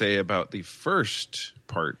anything to say about the first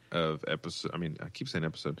part of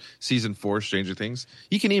season 4, Stranger Things,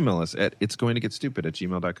 you can email us at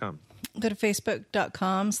itsgoingtogetstupid@gmail.com. Go to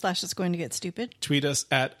facebook.com/itsgoingtogetstupid. Tweet us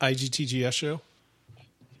at IGTGS show.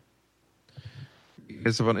 Hit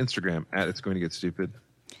us up on Instagram at It's Going to Get Stupid.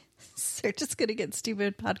 Search It's Gonna Get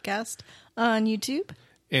Stupid podcast on YouTube.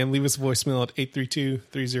 And leave us a voicemail at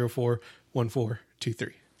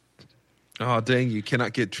 832-304-1423. Oh, dang, you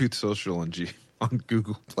cannot get Truth Social on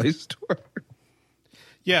Google Play Store.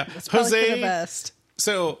 Yeah. That's probably for the Jose, best.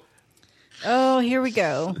 so Oh, here we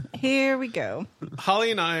go. Here we go. Holly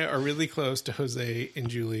and I are really close to Jose and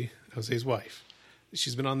Julie, Jose's wife.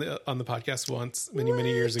 She's been on the podcast once,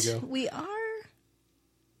 many years ago. We are?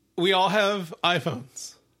 We all have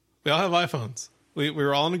iPhones. We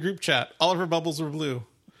were all in a group chat. All of our bubbles were blue.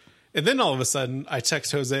 And then all of a sudden, I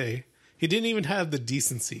text Jose. He didn't even have the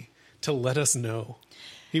decency to let us know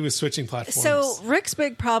he was switching platforms. So Rick's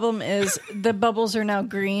big problem is the bubbles are now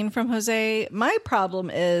green from Jose. My problem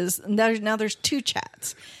is now there's 2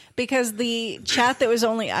 chats. Because the chat that was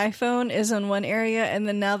only iPhone is in one area, and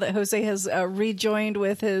then now that Jose has rejoined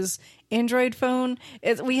with his Android phone,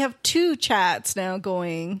 we have 2 chats now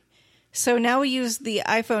going. So now we use the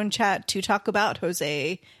iPhone chat to talk about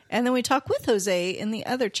Jose, and then we talk with Jose in the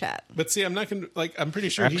other chat. But see, I'm not going to, I'm pretty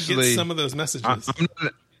sure he gets some of those messages.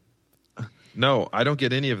 No, I don't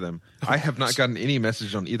get any of them. I have not gotten any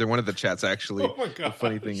message on either one of the chats, actually. Oh my God. The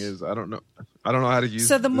funny thing is, I don't know how to use.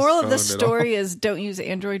 So the moral of the phone at story is don't use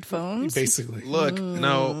Android phones. Basically. Look,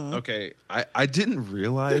 no, okay. I didn't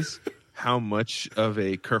realize how much of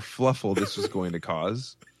a kerfluffle this was going to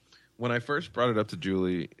cause. When I first brought it up to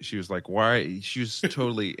Julie, she was like, why? She was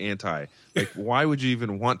totally anti. Like, why would you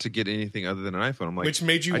even want to get anything other than an iPhone? I'm like, which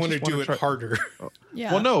made you want to do it harder.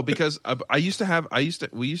 Yeah. Well, no, because we used to have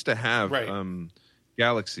Right.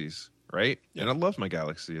 Galaxies, right? Yeah. And I loved my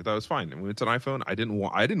Galaxy. I thought it was fine. And we went to an iPhone. I didn't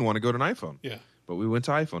want to go to an iPhone. Yeah. But we went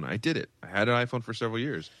to iPhone. I did it. I had an iPhone for several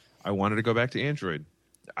years. I wanted to go back to Android.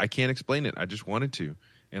 I can't explain it. I just wanted to.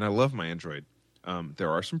 And I love my Android. There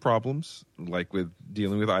are some problems, like with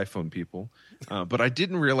dealing with iPhone people. But I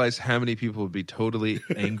didn't realize how many people would be totally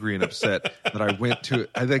angry and upset that I went to.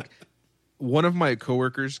 I think one of my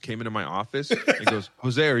coworkers came into my office and goes,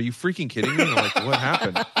 Jose, are you freaking kidding me? And I'm like, what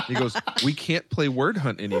happened? He goes, we can't play Word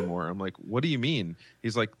Hunt anymore. I'm like, what do you mean?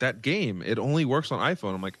 He's like, that game, it only works on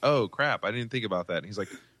iPhone. I'm like, oh, crap. I didn't think about that. And he's like,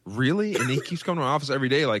 really? And he keeps coming to my office every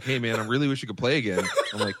day like, hey, man, I really wish you could play again.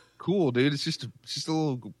 I'm like, cool, dude. It's just a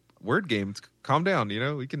little word game. Calm down.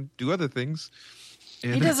 We can do other things.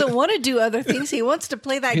 And He doesn't want to do other things. He wants to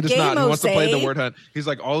play that he does game, not. He wants to Jose. play the Word Hunt. He's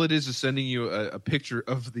like, all it is sending you a picture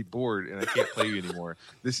of the board, and I can't play you anymore.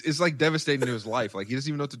 This is like devastating to his life. Like he doesn't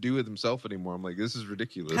even know what to do with himself anymore. I'm like, this is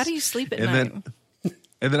ridiculous. How do you sleep at and night? Then,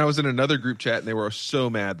 And then I was in another group chat, and they were so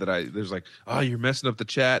mad that there's like, oh, you're messing up the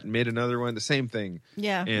chat, and made another one, the same thing.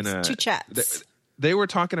 Yeah, and it's two chats. They were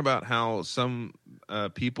talking about how some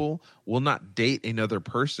people will not date another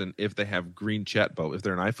person if they have green chat bubble. If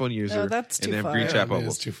they're an iPhone user that's and too they have far. green Yeah, chat it bubble,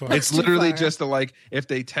 is too far. it's That's too literally far. just like if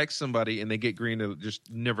they text somebody and they get green, they'll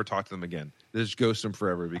just never talk to them again. They just ghost them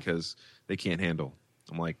forever because they can't handle.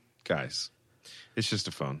 I'm like, guys, it's just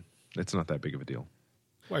a phone. It's not that big of a deal.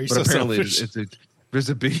 Why are you But so apparently, selfish? there's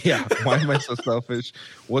a big Why am I so selfish?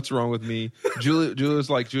 What's wrong with me? Julia was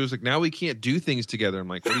like, now we can't do things together. I'm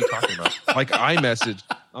like, what are you talking about? Like iMessage.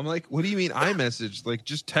 I'm like, what do you mean iMessage? Like,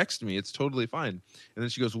 just text me. It's totally fine. And then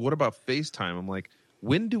she goes, what about FaceTime? I'm like,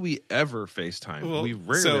 when do we ever FaceTime? Well, We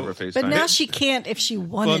rarely so- ever FaceTime. But now she can't if she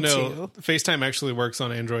wanted to. FaceTime actually works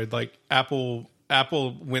on Android. Like Apple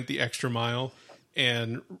went the extra mile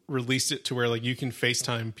and released it to where like you can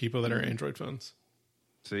FaceTime people that are Android phones.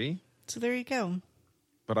 See, So there you go.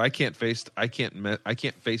 but I can't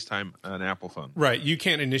FaceTime an Apple phone. Right. You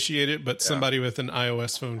can't initiate it, but somebody with an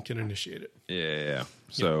iOS phone can initiate it. Yeah.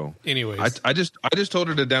 So, Anyways. I just told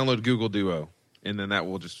her to download Google Duo, and then that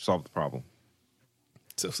will just solve the problem.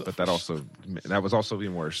 So But that was also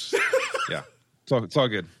even worse. Yeah, it's all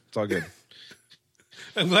good. It's all good.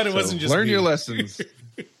 I'm glad it wasn't just learn me. your lessons.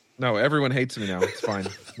 No, everyone hates me now. It's fine.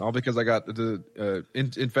 All because I got the.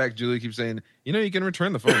 In fact, Julie keeps saying, you can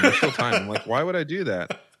return the phone. There's still time. I'm like, why would I do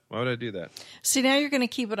that? Why would I do that? See, now you're going to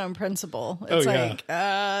keep it on principle. It's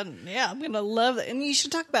I'm going to love it. And you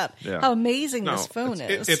should talk about how amazing this phone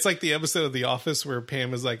is. It's like the episode of The Office where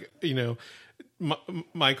Pam is like,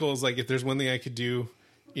 Michael is like, if there's one thing I could do,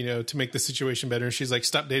 to make the situation better. And she's like,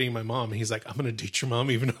 stop dating my mom. And he's like, I'm going to date your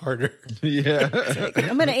mom even harder. Yeah.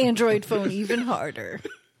 I'm going to Android phone even harder.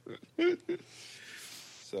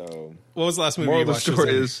 So, What was the last movie moral you of the watched?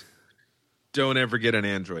 story is, don't ever get an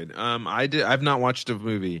Android. I've not watched a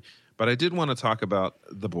movie, but I did want to talk about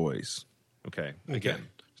The Boys. Okay. Again,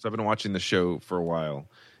 so I've been watching the show for a while,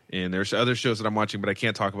 and there's other shows that I'm watching, but I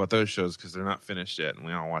can't talk about those shows because they're not finished yet, and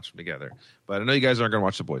we all watch them together. But I know you guys aren't going to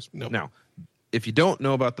watch The Boys. Nope. Now, if you don't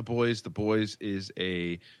know about The Boys is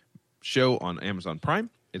a show on Amazon Prime.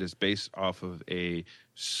 It is based off of a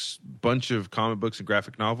bunch of comic books and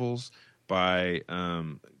graphic novels by, I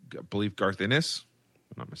believe, Garth Ennis,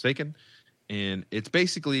 if I'm not mistaken. And it's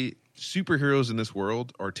basically superheroes in this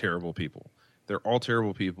world are terrible people. They're all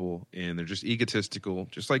terrible people, and they're just egotistical,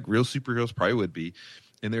 just like real superheroes probably would be.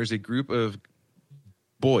 And there's a group of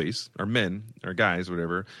boys or men or guys,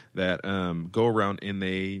 whatever, that go around and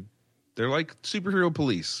they're like superhero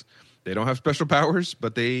police. They don't have special powers,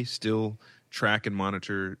 but they still track and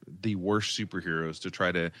monitor the worst superheroes to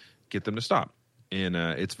try to get them to stop. And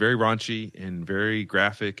it's very raunchy and very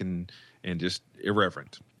graphic and just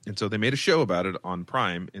irreverent. And so they made a show about it on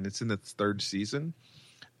Prime, and it's in its third season.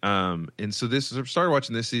 And so I started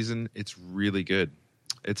watching this season. It's really good.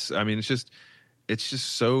 It's just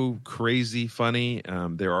so crazy funny.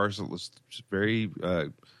 There are very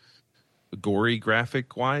gory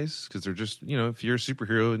graphic wise, because they're just, if you're a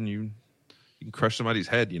superhero and you can crush somebody's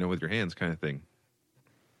head, with your hands kind of thing.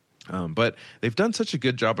 But they've done such a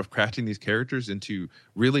good job of crafting these characters into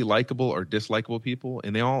really likable or dislikable people.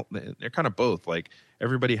 And they're kind of both. Like,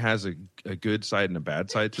 everybody has a good side and a bad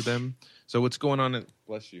side to them. So what's going on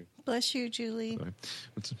bless you. Bless you, Julie. Sorry.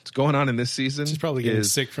 What's going on in this season? She's probably getting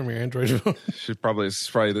sick from your Android phone. It's probably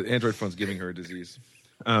the Android phone's giving her a disease.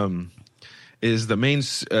 Is the main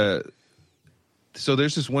so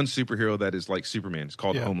there's this one superhero that is like Superman. It's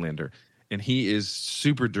called Homelander. And he is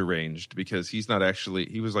super deranged because he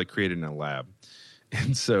was like created in a lab.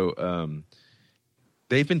 And so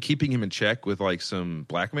they've been keeping him in check with like some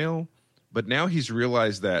blackmail, but now he's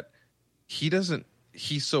realized that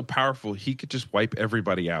he's so powerful, he could just wipe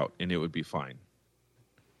everybody out and it would be fine.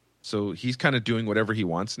 So he's kind of doing whatever he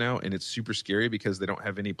wants now, and it's super scary because they don't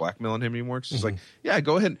have any blackmail on him anymore. It's just like, yeah,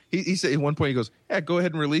 go ahead. He said at one point, he goes, yeah, go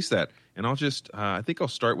ahead and release that. And I'll just, I think I'll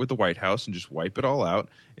start with the White House and just wipe it all out.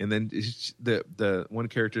 And then the one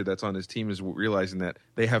character that's on his team is realizing that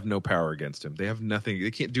they have no power against him. They have nothing.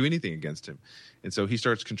 They can't do anything against him. And so he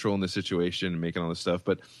starts controlling the situation and making all this stuff.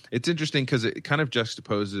 But it's interesting because it kind of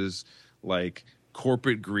juxtaposes like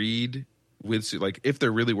corporate greed with, like, if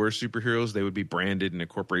there really were superheroes, they would be branded and a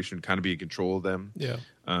corporation would kind of be in control of them. Yeah.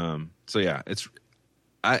 So yeah,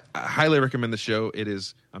 I highly recommend the show. It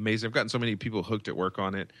is amazing. I've gotten so many people hooked at work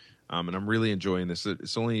on it. And I'm really enjoying this.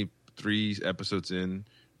 It's only 3 episodes in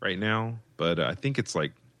right now, but I think it's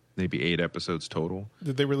like maybe 8 episodes total.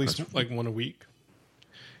 Did they release like one a week?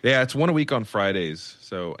 Yeah, it's one a week on Fridays.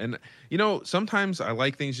 So, and you know, sometimes I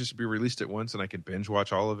like things just to be released at once and I could binge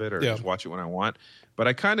watch all of it or just watch it when I want. But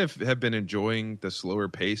I kind of have been enjoying the slower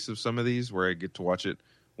pace of some of these where I get to watch it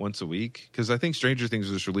once a week because I think Stranger Things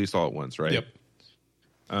was released all at once, right? Yep.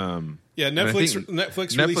 Yeah, and I Netflix think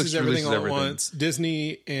Netflix releases everything all at once.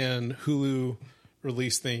 Disney and Hulu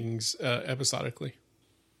release things episodically.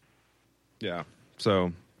 Yeah.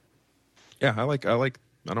 So, yeah,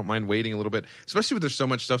 I don't mind waiting a little bit, especially when there's so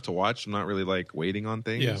much stuff to watch. I'm not really like waiting on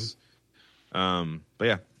things. Yeah. But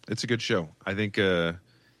yeah, it's a good show. I think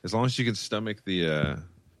as long as you can stomach the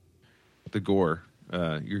gore,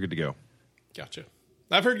 you're good to go. Gotcha.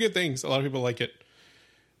 I've heard good things. A lot of people like it.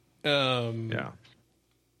 Yeah.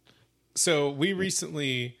 So we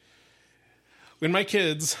recently, when my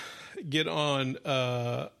kids get on,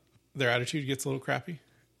 their attitude gets a little crappy.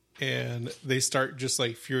 And they start just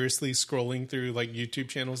like furiously scrolling through like YouTube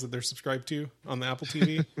channels that they're subscribed to on the Apple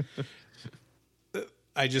TV.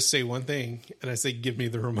 I just say one thing and I say, give me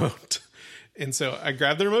the remote. And so I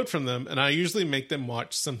grab the remote from them and I usually make them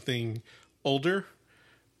watch something older.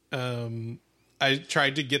 I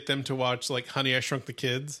tried to get them to watch like Honey, I Shrunk the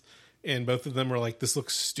Kids. And both of them were like, this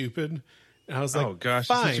looks stupid. And I was like, oh gosh,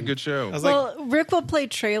 fine. That's such a good show. I was Well, Rick will play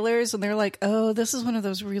trailers and they're like, oh, this is one of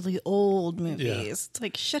those really old movies. Yeah. It's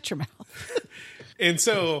like, shut your mouth. And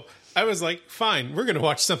so I was like, fine, we're going to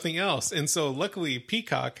watch something else. And so luckily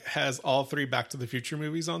Peacock has all 3 Back to the Future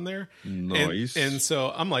movies on there. Nice. And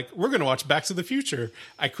so I'm like, we're going to watch Back to the Future.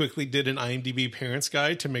 I quickly did an IMDb parents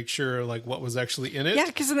guide to make sure like what was actually in it. Yeah,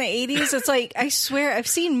 because in the 80s, it's like, I swear, I've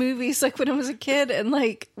seen movies like when I was a kid and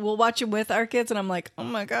like we'll watch them with our kids and I'm like, oh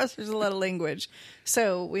my gosh, there's a lot of language.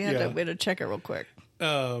 So we had to check it real quick.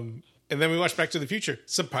 And then we watched Back to the Future.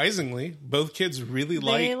 Surprisingly, both kids really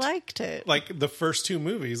liked it. Like the first 2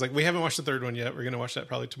 movies. Like we haven't watched the third one yet. We're going to watch that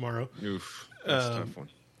probably tomorrow. Oof, that's a tough one.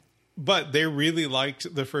 But they really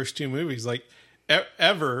liked the first 2 movies. Like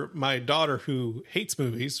my daughter who hates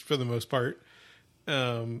movies for the most part,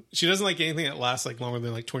 she doesn't like anything that lasts like longer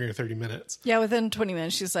than like 20 or 30 minutes. Yeah, within 20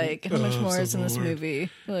 minutes, she's like, how much more so is in this bored. movie?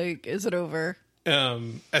 Like, is it over?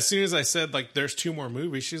 As soon as I said like there's 2 more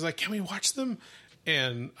movies, she's like, can we watch them?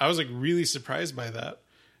 And I was like really surprised by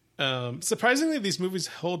that. Surprisingly, these movies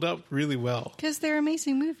hold up really well. Because they're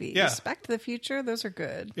amazing movies. Yeah. Back to the Future, those are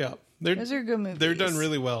good. Yeah. Those are good movies. They're done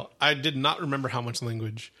really well. I did not remember how much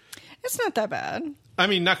language. It's not that bad. I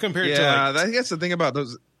mean, not compared to Yeah, like... I guess the thing about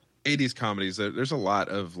those 80s comedies, there's a lot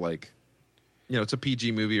of like, you know, it's a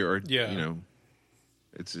PG movie or, you know,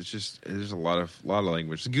 it's just, there's a lot of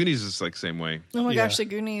language. The Goonies is like same way. Oh my gosh, the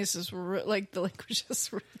Goonies is like the language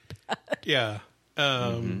is really bad. Yeah.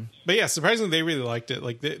 But yeah, surprisingly, they really liked it.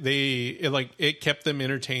 Like it kept them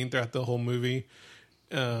entertained throughout the whole movie.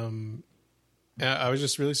 I was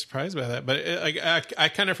just really surprised by that. But I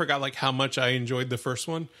kind of forgot like how much I enjoyed the first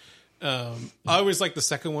one. I always liked the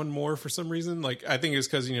second one more for some reason. Like I think it was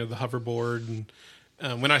because the hoverboard and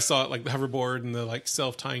when I saw it, like the hoverboard and the like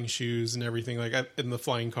self-tying shoes and everything, like and the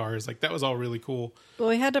flying cars, like that was all really cool. Well,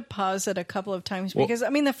 we had to pause it a couple of times because I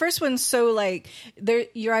mean the first one's so like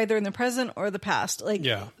you're either in the present or the past. Like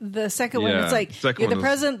the second one, it's like you're the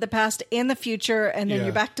present, the past, and the future, and then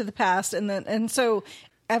you're back to the past, and so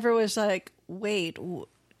everyone was like, wait.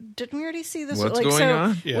 Didn't we already see this? What's going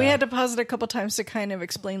on? Yeah. We had to pause it a couple times to kind of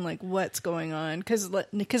explain like what's going on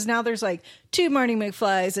because now there's like 2 Marty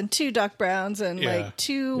McFlys and 2 Doc Browns and like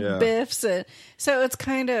 2 Biffs, and so it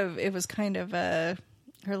was kind of her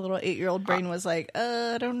little 8-year-old brain was like,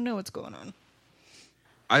 I don't know what's going on.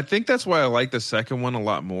 I think that's why I like the second one a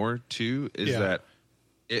lot more too. Is that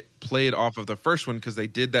it played off of the first one because they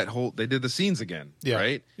did the scenes again,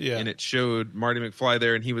 right? Yeah. And it showed Marty McFly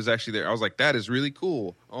there and he was actually there. I was like, that is really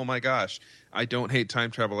cool. Oh my gosh. I don't hate time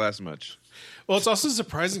travel as much. Well, it's also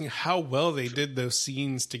surprising how well they did those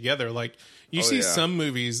scenes together. Like you see some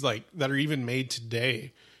movies like that are even made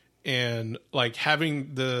today and like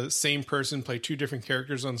having the same person play 2 different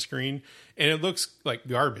characters on screen and it looks like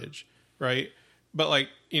garbage, right? But like,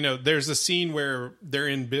 there's a scene where they're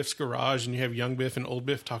in Biff's garage and you have young Biff and old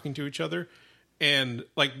Biff talking to each other. And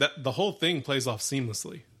like the whole thing plays off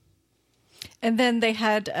seamlessly. And then they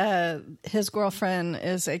had his girlfriend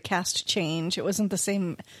is a cast change. It wasn't the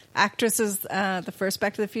same actress as the first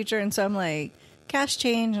Back to the Future. And so I'm like, cast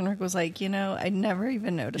change. And Rick was like, I never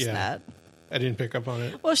even noticed that. I didn't pick up on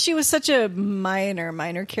it. Well, she was such a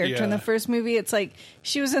minor character in the first movie. It's like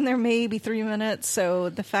she was in there maybe 3 minutes. So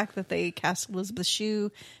the fact that they cast Elizabeth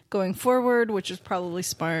Shue going forward, which is probably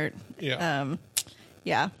smart. Yeah.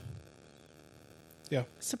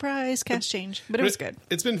 Surprise cast change, but it was good.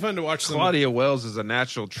 It's been fun to watch. Claudia Wells is a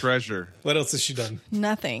natural treasure. What else has she done?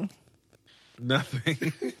 Nothing.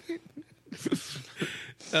 Nothing.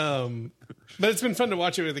 But it's been fun to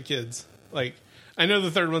watch it with the kids. Like, I know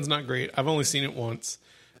the third one's not great. I've only seen it once.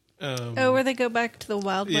 where they go back to the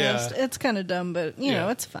Wild Yeah. West. It's kind of dumb, but you know,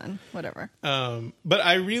 Yeah. it's fun. Whatever. But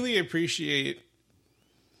I really appreciate,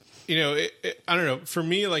 you know, I don't know. For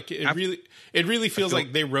me, like it really feels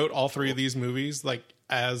like they wrote all three of these movies like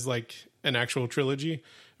as like an actual trilogy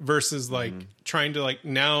versus like trying to like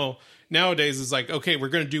nowadays is like, okay, we're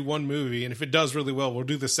going to do one movie, and if it does really well, we'll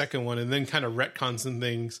do the second one, and then kind of retcon some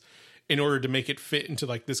things in order to make it fit into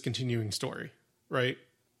like this continuing story, right?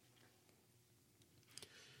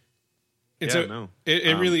 And Yeah, so no.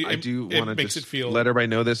 it really I do it want to makes just it feel let everybody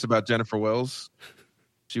know this about Jennifer Wells.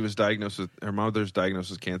 She was diagnosed with her mother's diagnosed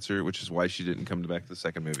with cancer, which is why she didn't come back to the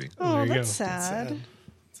second movie. Oh, There you that's go. sad.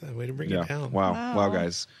 It's a way to bring Yeah. it down. Wow,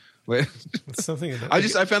 guys. Wait. It's something that,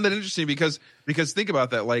 I found that interesting because think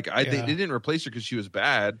about that. Like they Yeah. didn't replace her because she was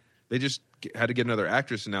bad. They just had to get another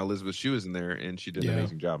actress, and now Elizabeth Shue is in there, and she did an Yeah.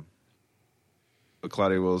 amazing job. But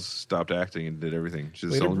Claudia Wells stopped acting and did everything.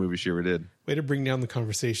 She's the only movie she ever did. way to bring down the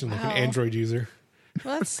conversation like Wow. an Android user.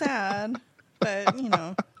 Well, that's sad, but you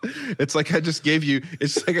know, It's like I just gave you.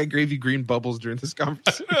 It's like I gave you green bubbles during this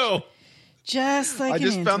conversation. No, just like I an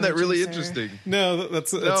just found that Android really user. interesting. no,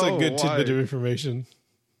 that's a No, good why? tidbit of information.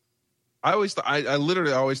 I always thought I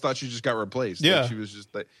literally always thought she just got replaced. Yeah. Like she was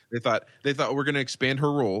just like they thought we're going to expand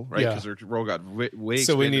her role, right? Yeah. Because her role got way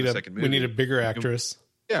So we expanded need in the a second movie. we need a bigger actress.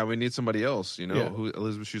 Yeah, we need somebody else. You know, Yeah. who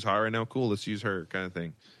Elizabeth Shue's hot right now. Cool, let's use her, kind of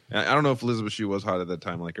thing. I don't know if Elizabeth Shue was hot at that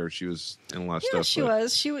time, like her. She was in a lot of Yeah, stuff. she but-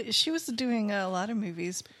 was. She was doing a lot of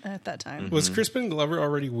movies at that time. Was Crispin Glover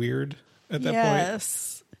already weird at that point?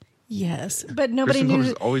 Yes. Yes, but nobody Kristen knew.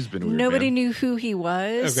 Glover's always been weird, Nobody man. knew who he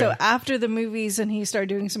was. So Okay. after the movies and he started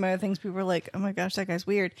doing some other things, people were like, "Oh my gosh, that guy's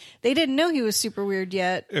weird." They didn't know he was super weird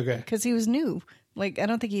yet, Okay. because he was new. Like I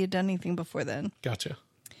don't think he had done anything before then. Gotcha.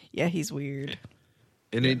 Yeah, he's weird.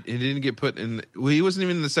 And it didn't get put in. Well, he wasn't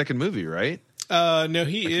even in the second movie, right? No,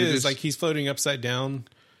 he Like, is just- like he's floating upside down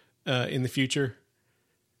in the future.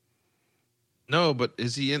 No, but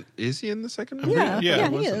is he in the second movie? Yeah, yeah, yeah, it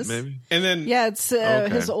he wasn't, is. Maybe. And then Yeah, it's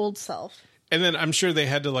Okay. his old self. and then I'm sure they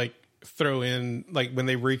had to like throw in like when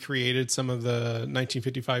they recreated some of the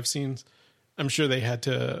 1955 scenes. I'm sure they had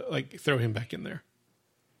to like throw him back in there.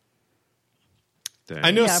 Dang.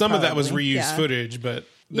 I know Yeah, some of that was probably. reused Yeah. footage, but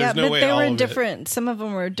Yeah, there's no but way they all were in of different. Some of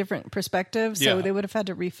them were different perspectives, so Yeah. they would have had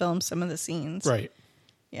to refilm some of the scenes. it. Right.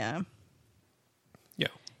 Yeah. Yeah.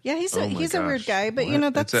 Yeah, he's Oh a my he's a weird gosh. guy, but you What? know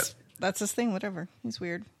That's that's his thing. Whatever, he's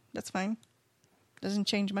weird. That's fine. Doesn't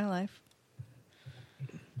change my life.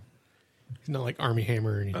 He's not like Army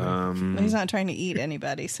Hammer or anything. He's not trying to eat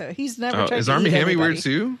anybody, so he's never tried Is to Army eat Hammy anybody. weird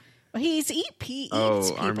too? Well, he eats people.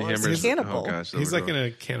 Oh, Army He's Hammer's a cannibal. Oh gosh, He's like in a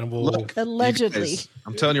cannibal. Look, Allegedly. you guys,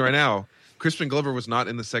 I'm telling you right now, Crispin Glover was not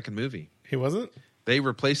in the second movie. He wasn't? They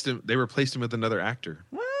replaced him. They replaced him with another actor.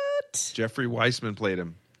 What? Jeffrey Weissman played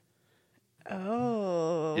him.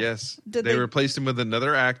 Oh, Yes, Did they they- replaced him with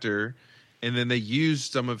another actor, and then they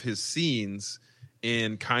used some of his scenes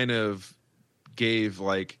and kind of gave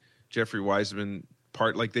like Jeffrey Weissman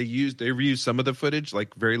part. Like they reused some of the footage,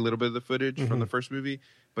 like very little bit of the footage from the first movie,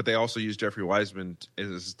 but they also used Jeffrey Weissman as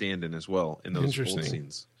a stand-in as well in those old Interesting.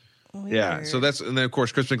 scenes. Weird. Yeah, so and then of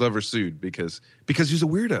course Crispin Glover sued because he's a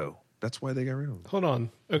weirdo. That's why they got rid of him. Hold on.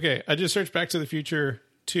 Okay, I just searched Back to the Future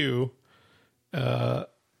 2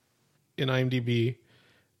 in IMDb.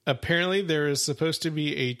 Apparently, there is supposed to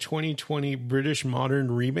be a 2020 British modern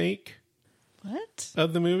remake What?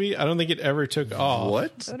 of the movie. I don't think it ever took off.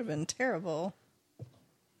 What? That would have been terrible.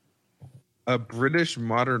 A British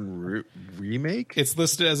modern remake? It's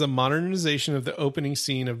listed as a modernization of the opening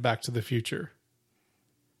scene of Back to the Future.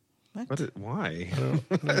 Why?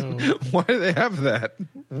 No, Why do they have that?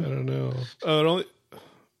 I don't know. Oh, it only.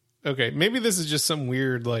 Okay, maybe this is just some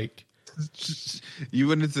weird like. You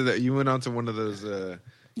went into that. You went onto one of those. You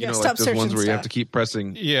Yeah, know, stop like those ones searching where you have stuff. to keep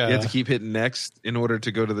pressing. Yeah. you have to keep hitting next in order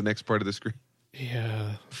to go to the next part of the screen.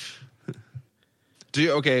 Yeah.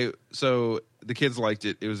 Okay, so the kids liked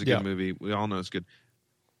it. It was a good Yeah. movie. We all know it's good.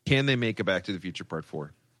 Can they make a Back to the Future Part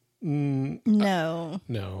 4? No.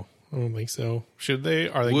 No, I don't think so. Should they?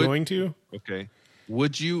 Are they Would- going to? Okay.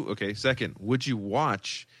 Would you? Okay. Second, would you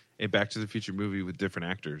watch a Back to the Future movie with different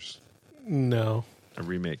actors? No. A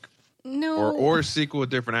remake No. or a sequel with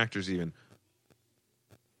different actors? Even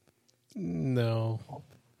No.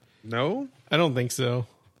 no. I don't think so.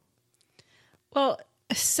 Well,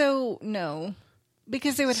 so no,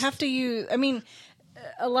 because they would have to use. I mean,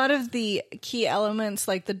 a lot of the key elements,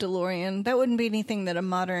 like the DeLorean, that wouldn't be anything that a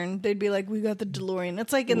modern. They'd be like, "We got the DeLorean."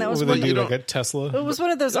 It's like, and that was Would one. they do It like a Tesla? was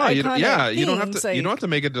one of those No, iconic. you don't have to. things, like- You don't have to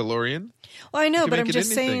make a DeLorean. Well, I know, can but make I'm it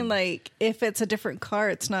just saying, anything. like, if it's a different car,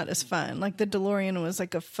 it's not as fun. Like the DeLorean was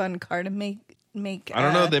like a fun car to make. I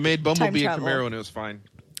don't know. They made time Bumblebee and travel. Camaro, and it was fine.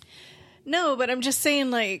 No, but I'm just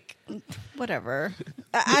saying, like, whatever.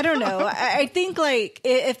 I don't know. I think, like,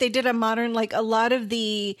 if they did a modern, like, a lot of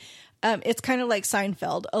the, it's kind of like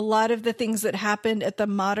Seinfeld. A lot of the things that happened at the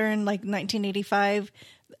modern, like, 1985,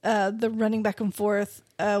 the running back and forth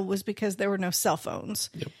was because there were no cell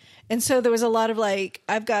phones. Yep. And so there was a lot of like,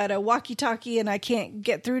 I've got a walkie-talkie and I can't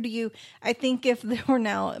get through to you. I think if there were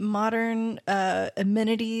now modern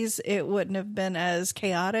amenities, it wouldn't have been as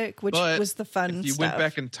chaotic, which But was the fun if you stuff. went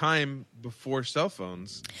back in time before cell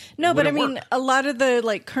phones. No, it but I wouldn't mean, work. a lot of the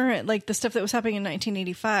like current, like the stuff that was happening in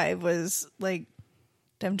 1985 was like,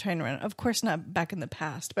 I'm trying to run. Of course, not back in the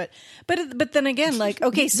past, but then again, like,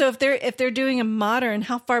 okay, so if they're doing a modern,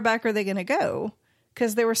 how far back are they going to go?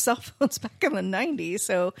 Because there were cell phones back in the 90s,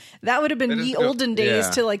 so that would have been That the is go- olden days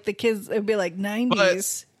yeah. to like the kids. It'd be like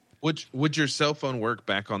 90s. Would your cell phone work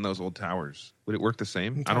back on those old towers? Would it work the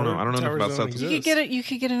same? I don't know. I don't know enough Towers about don't cell. exist. You could get it. You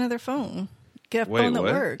could get another phone. Get a Wait, phone that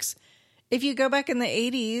what? works. If you go back in the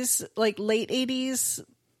 80s, like late 80s,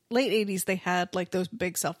 they had like those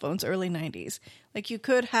big cell phones. Early 90s, like you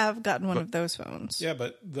could have gotten one of those phones. Yeah,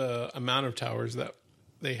 but the amount of towers that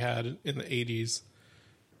they had in the 80s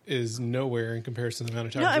is nowhere in comparison to the amount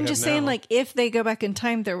of towers. No, they I'm have just now. saying, like, if they go back in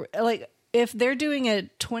time, they're like, if they're doing a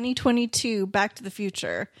 2022 Back to the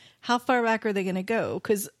Future, how far back are they going to go?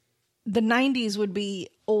 Because the 90s would be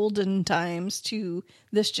olden times to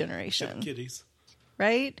this generation, kitties.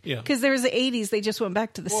 right? Yeah. Because there was the 80s, they just went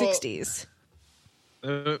back to the Well, 60s,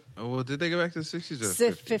 Well, did they go back to the 60s or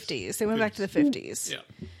the 50s. They went back to the 50s. Yeah.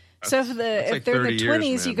 So if like they're in the 30 years,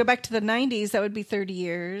 20s, you man. go back to the 90s, that would be 30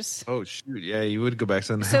 years. Oh shoot! Yeah, you would go back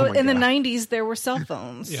to. So oh my in the God. 90s, there were cell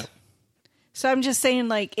phones. Yeah. So I'm just saying,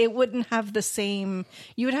 like, it wouldn't have the same.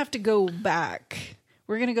 You would have to go back.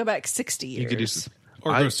 We're going to go back 60 years. you could do. Some,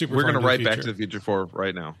 Or go super we're far gonna into the write Back future. to the Future 4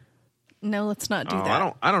 right now. No, let's not do Oh,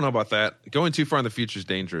 that. I don't know about that. Going too far in the future is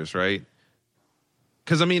dangerous, right?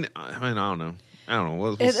 Because I mean, I don't know. I don't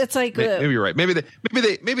know. It's like maybe you're right. Maybe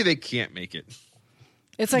they can't make it.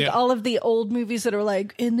 It's like Yeah. all of the old movies that are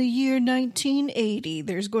like, in the year 1980,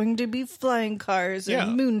 there's going to be flying cars and Yeah.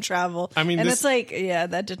 moon travel. I mean, and this- it's like, yeah,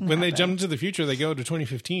 that didn't When they happen. jump into the future, they go to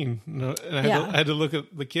 2015. And I Yeah. had to look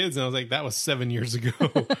at the kids, and I was like, "That was 7 years ago.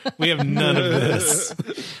 We have none of this."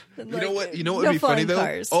 You know what? You know what no would be funny flying though?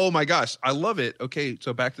 cars. Oh my gosh, I love it. Okay,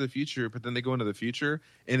 so Back to the Future, but then they go into the future,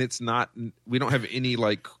 and it's not. We don't have any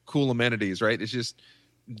like cool amenities, right? It's just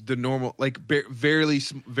the normal, like very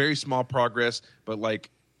small progress, but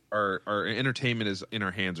like our entertainment is in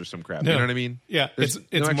our hands or some crap. No. You know what I mean? Yeah, There's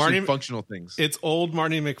it's no actually Marty- functional things. It's old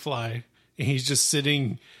Marty McFly, and he's just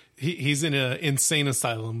sitting. He's in an insane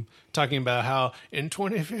asylum talking about how in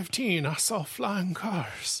 2015 I saw flying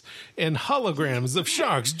cars and holograms of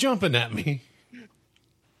sharks jumping at me.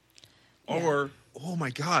 Or oh my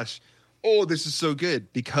gosh, oh this is so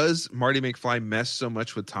good because Marty McFly messed so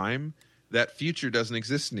much with time. That future doesn't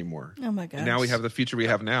exist anymore. Oh my And now we gosh. have the future we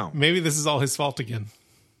have now. Maybe this is all his fault again.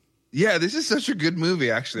 Yeah, this is such a good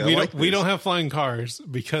movie. Actually, We I like don't. We this. don't have flying cars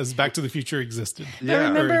because Back to the Future existed. Yeah, I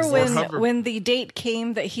remember or when hover- when the date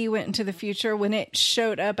came that he went into the future, when it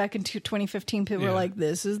showed up back into 2015, people were Yeah. like,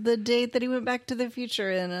 "This is the date that he went back to the future,"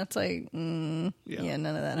 and it's like, yeah,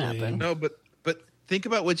 none of that happened. No, but think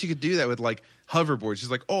about what you could do that with like hoverboards. He's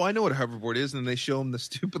like, oh, I know what a hoverboard is, and then they show him the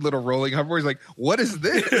stupid little rolling hoverboard. He's like, what is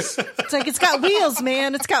this? It's like it's got wheels,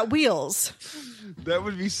 man. It's got wheels. That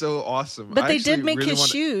would be so awesome. But I they actually did make really his wanna-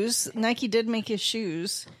 shoes. Nike did make his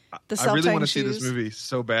shoes. The I really self-tying want to see shoes. this movie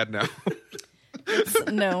so bad now.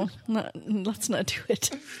 No, let's not do it.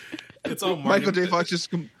 It's all Michael J. Fox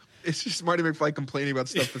it's just Marty McFly complaining about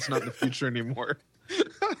stuff that's not in the future anymore.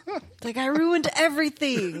 It's like I ruined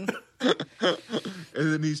everything.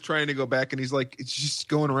 And then he's trying to go back, and he's like, it's just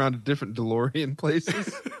going around to different DeLorean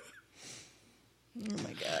places. Oh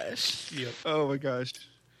my gosh. Yep. Oh my gosh.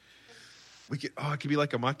 It could be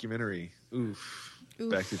like a mockumentary. Oof.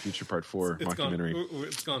 Back to the Future Part 4 It's gone. mockumentary.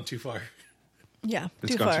 It's gone too far. Yeah,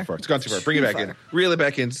 It's too gone far. too far. It's gone too far. Bring it Too back far. in. Reel it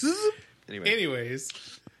back in. Anyway. Anyways,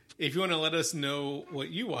 if you want to let us know what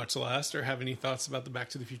you watched last or have any thoughts about the Back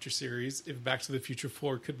to the Future series, if Back to the Future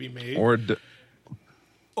 4 could be made, Or Du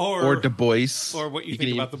Bois. or what you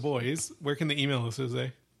think about the boys, where can they email us,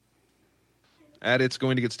 Jose? At it's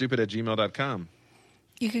going to get stupid at gmail.com.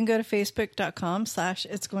 You can go to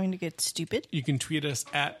facebook.com/it's going to get stupid. You can tweet us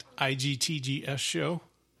at IGTGS Show.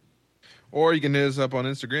 Or you can hit us up on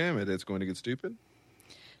Instagram at It's Going to Get Stupid.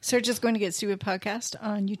 Search It's Going to Get Stupid podcast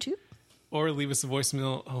on YouTube. Or leave us a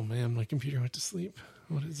voicemail. Oh man, my computer went to sleep.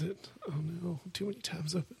 What is it? Oh no, too many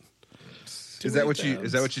tabs open. Is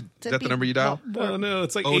that the number you dial? Oh no,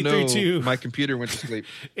 it's like Oh 832. no, my computer went to sleep.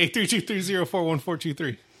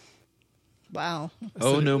 832-304-1423. Wow.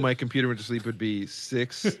 Oh no, my computer went to sleep would be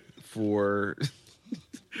 6 4.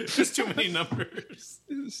 There's too many numbers.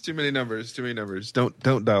 It's too many numbers. Don't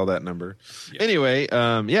dial that number. Yeah. Anyway,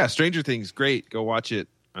 yeah, Stranger Things, great. Go watch it.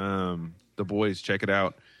 The Boys, check it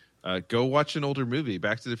out. Go watch an older movie,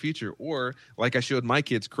 Back to the Future, or like I showed my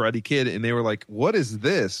kids, Karate Kid, and they were like, "What is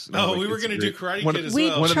this?" And we were going to do Karate Kid as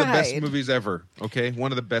well. One of the best movies ever. Okay,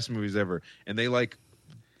 one of the best movies ever. And they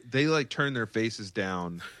turned their faces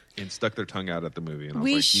down and stuck their tongue out at the movie. And I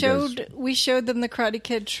was we showed them the Karate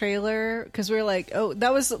Kid trailer because we were like, oh,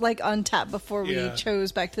 that was like on tap before we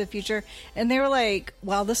chose Back to the Future, and they were like,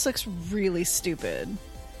 wow, this looks really stupid.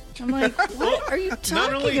 I'm like, what are you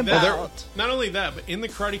talking about? Not only that, but in the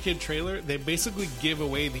Karate Kid trailer, they basically give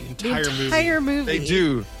away the entire movie. They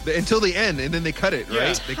do until the end, and then they cut it. Yeah.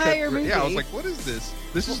 Right? Entire movie. Yeah, I was like, what is this?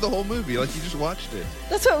 This is the whole movie. Like you just watched it.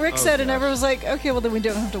 That's what Rick said, and everyone was like, okay, well then we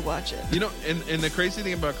don't have to watch it. You know, and the crazy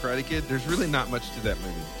thing about Karate Kid, there's really not much to that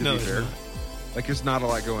movie. To be fair, like there's not a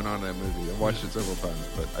lot going on in that movie. I've watched it several times,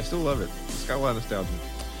 but I still love it. It's got a lot of nostalgia.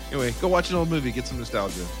 Anyway, go watch an old movie, get some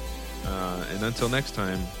nostalgia, and until next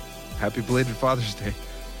time. Happy belated Father's Day.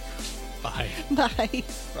 Bye. Bye.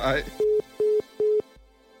 Bye.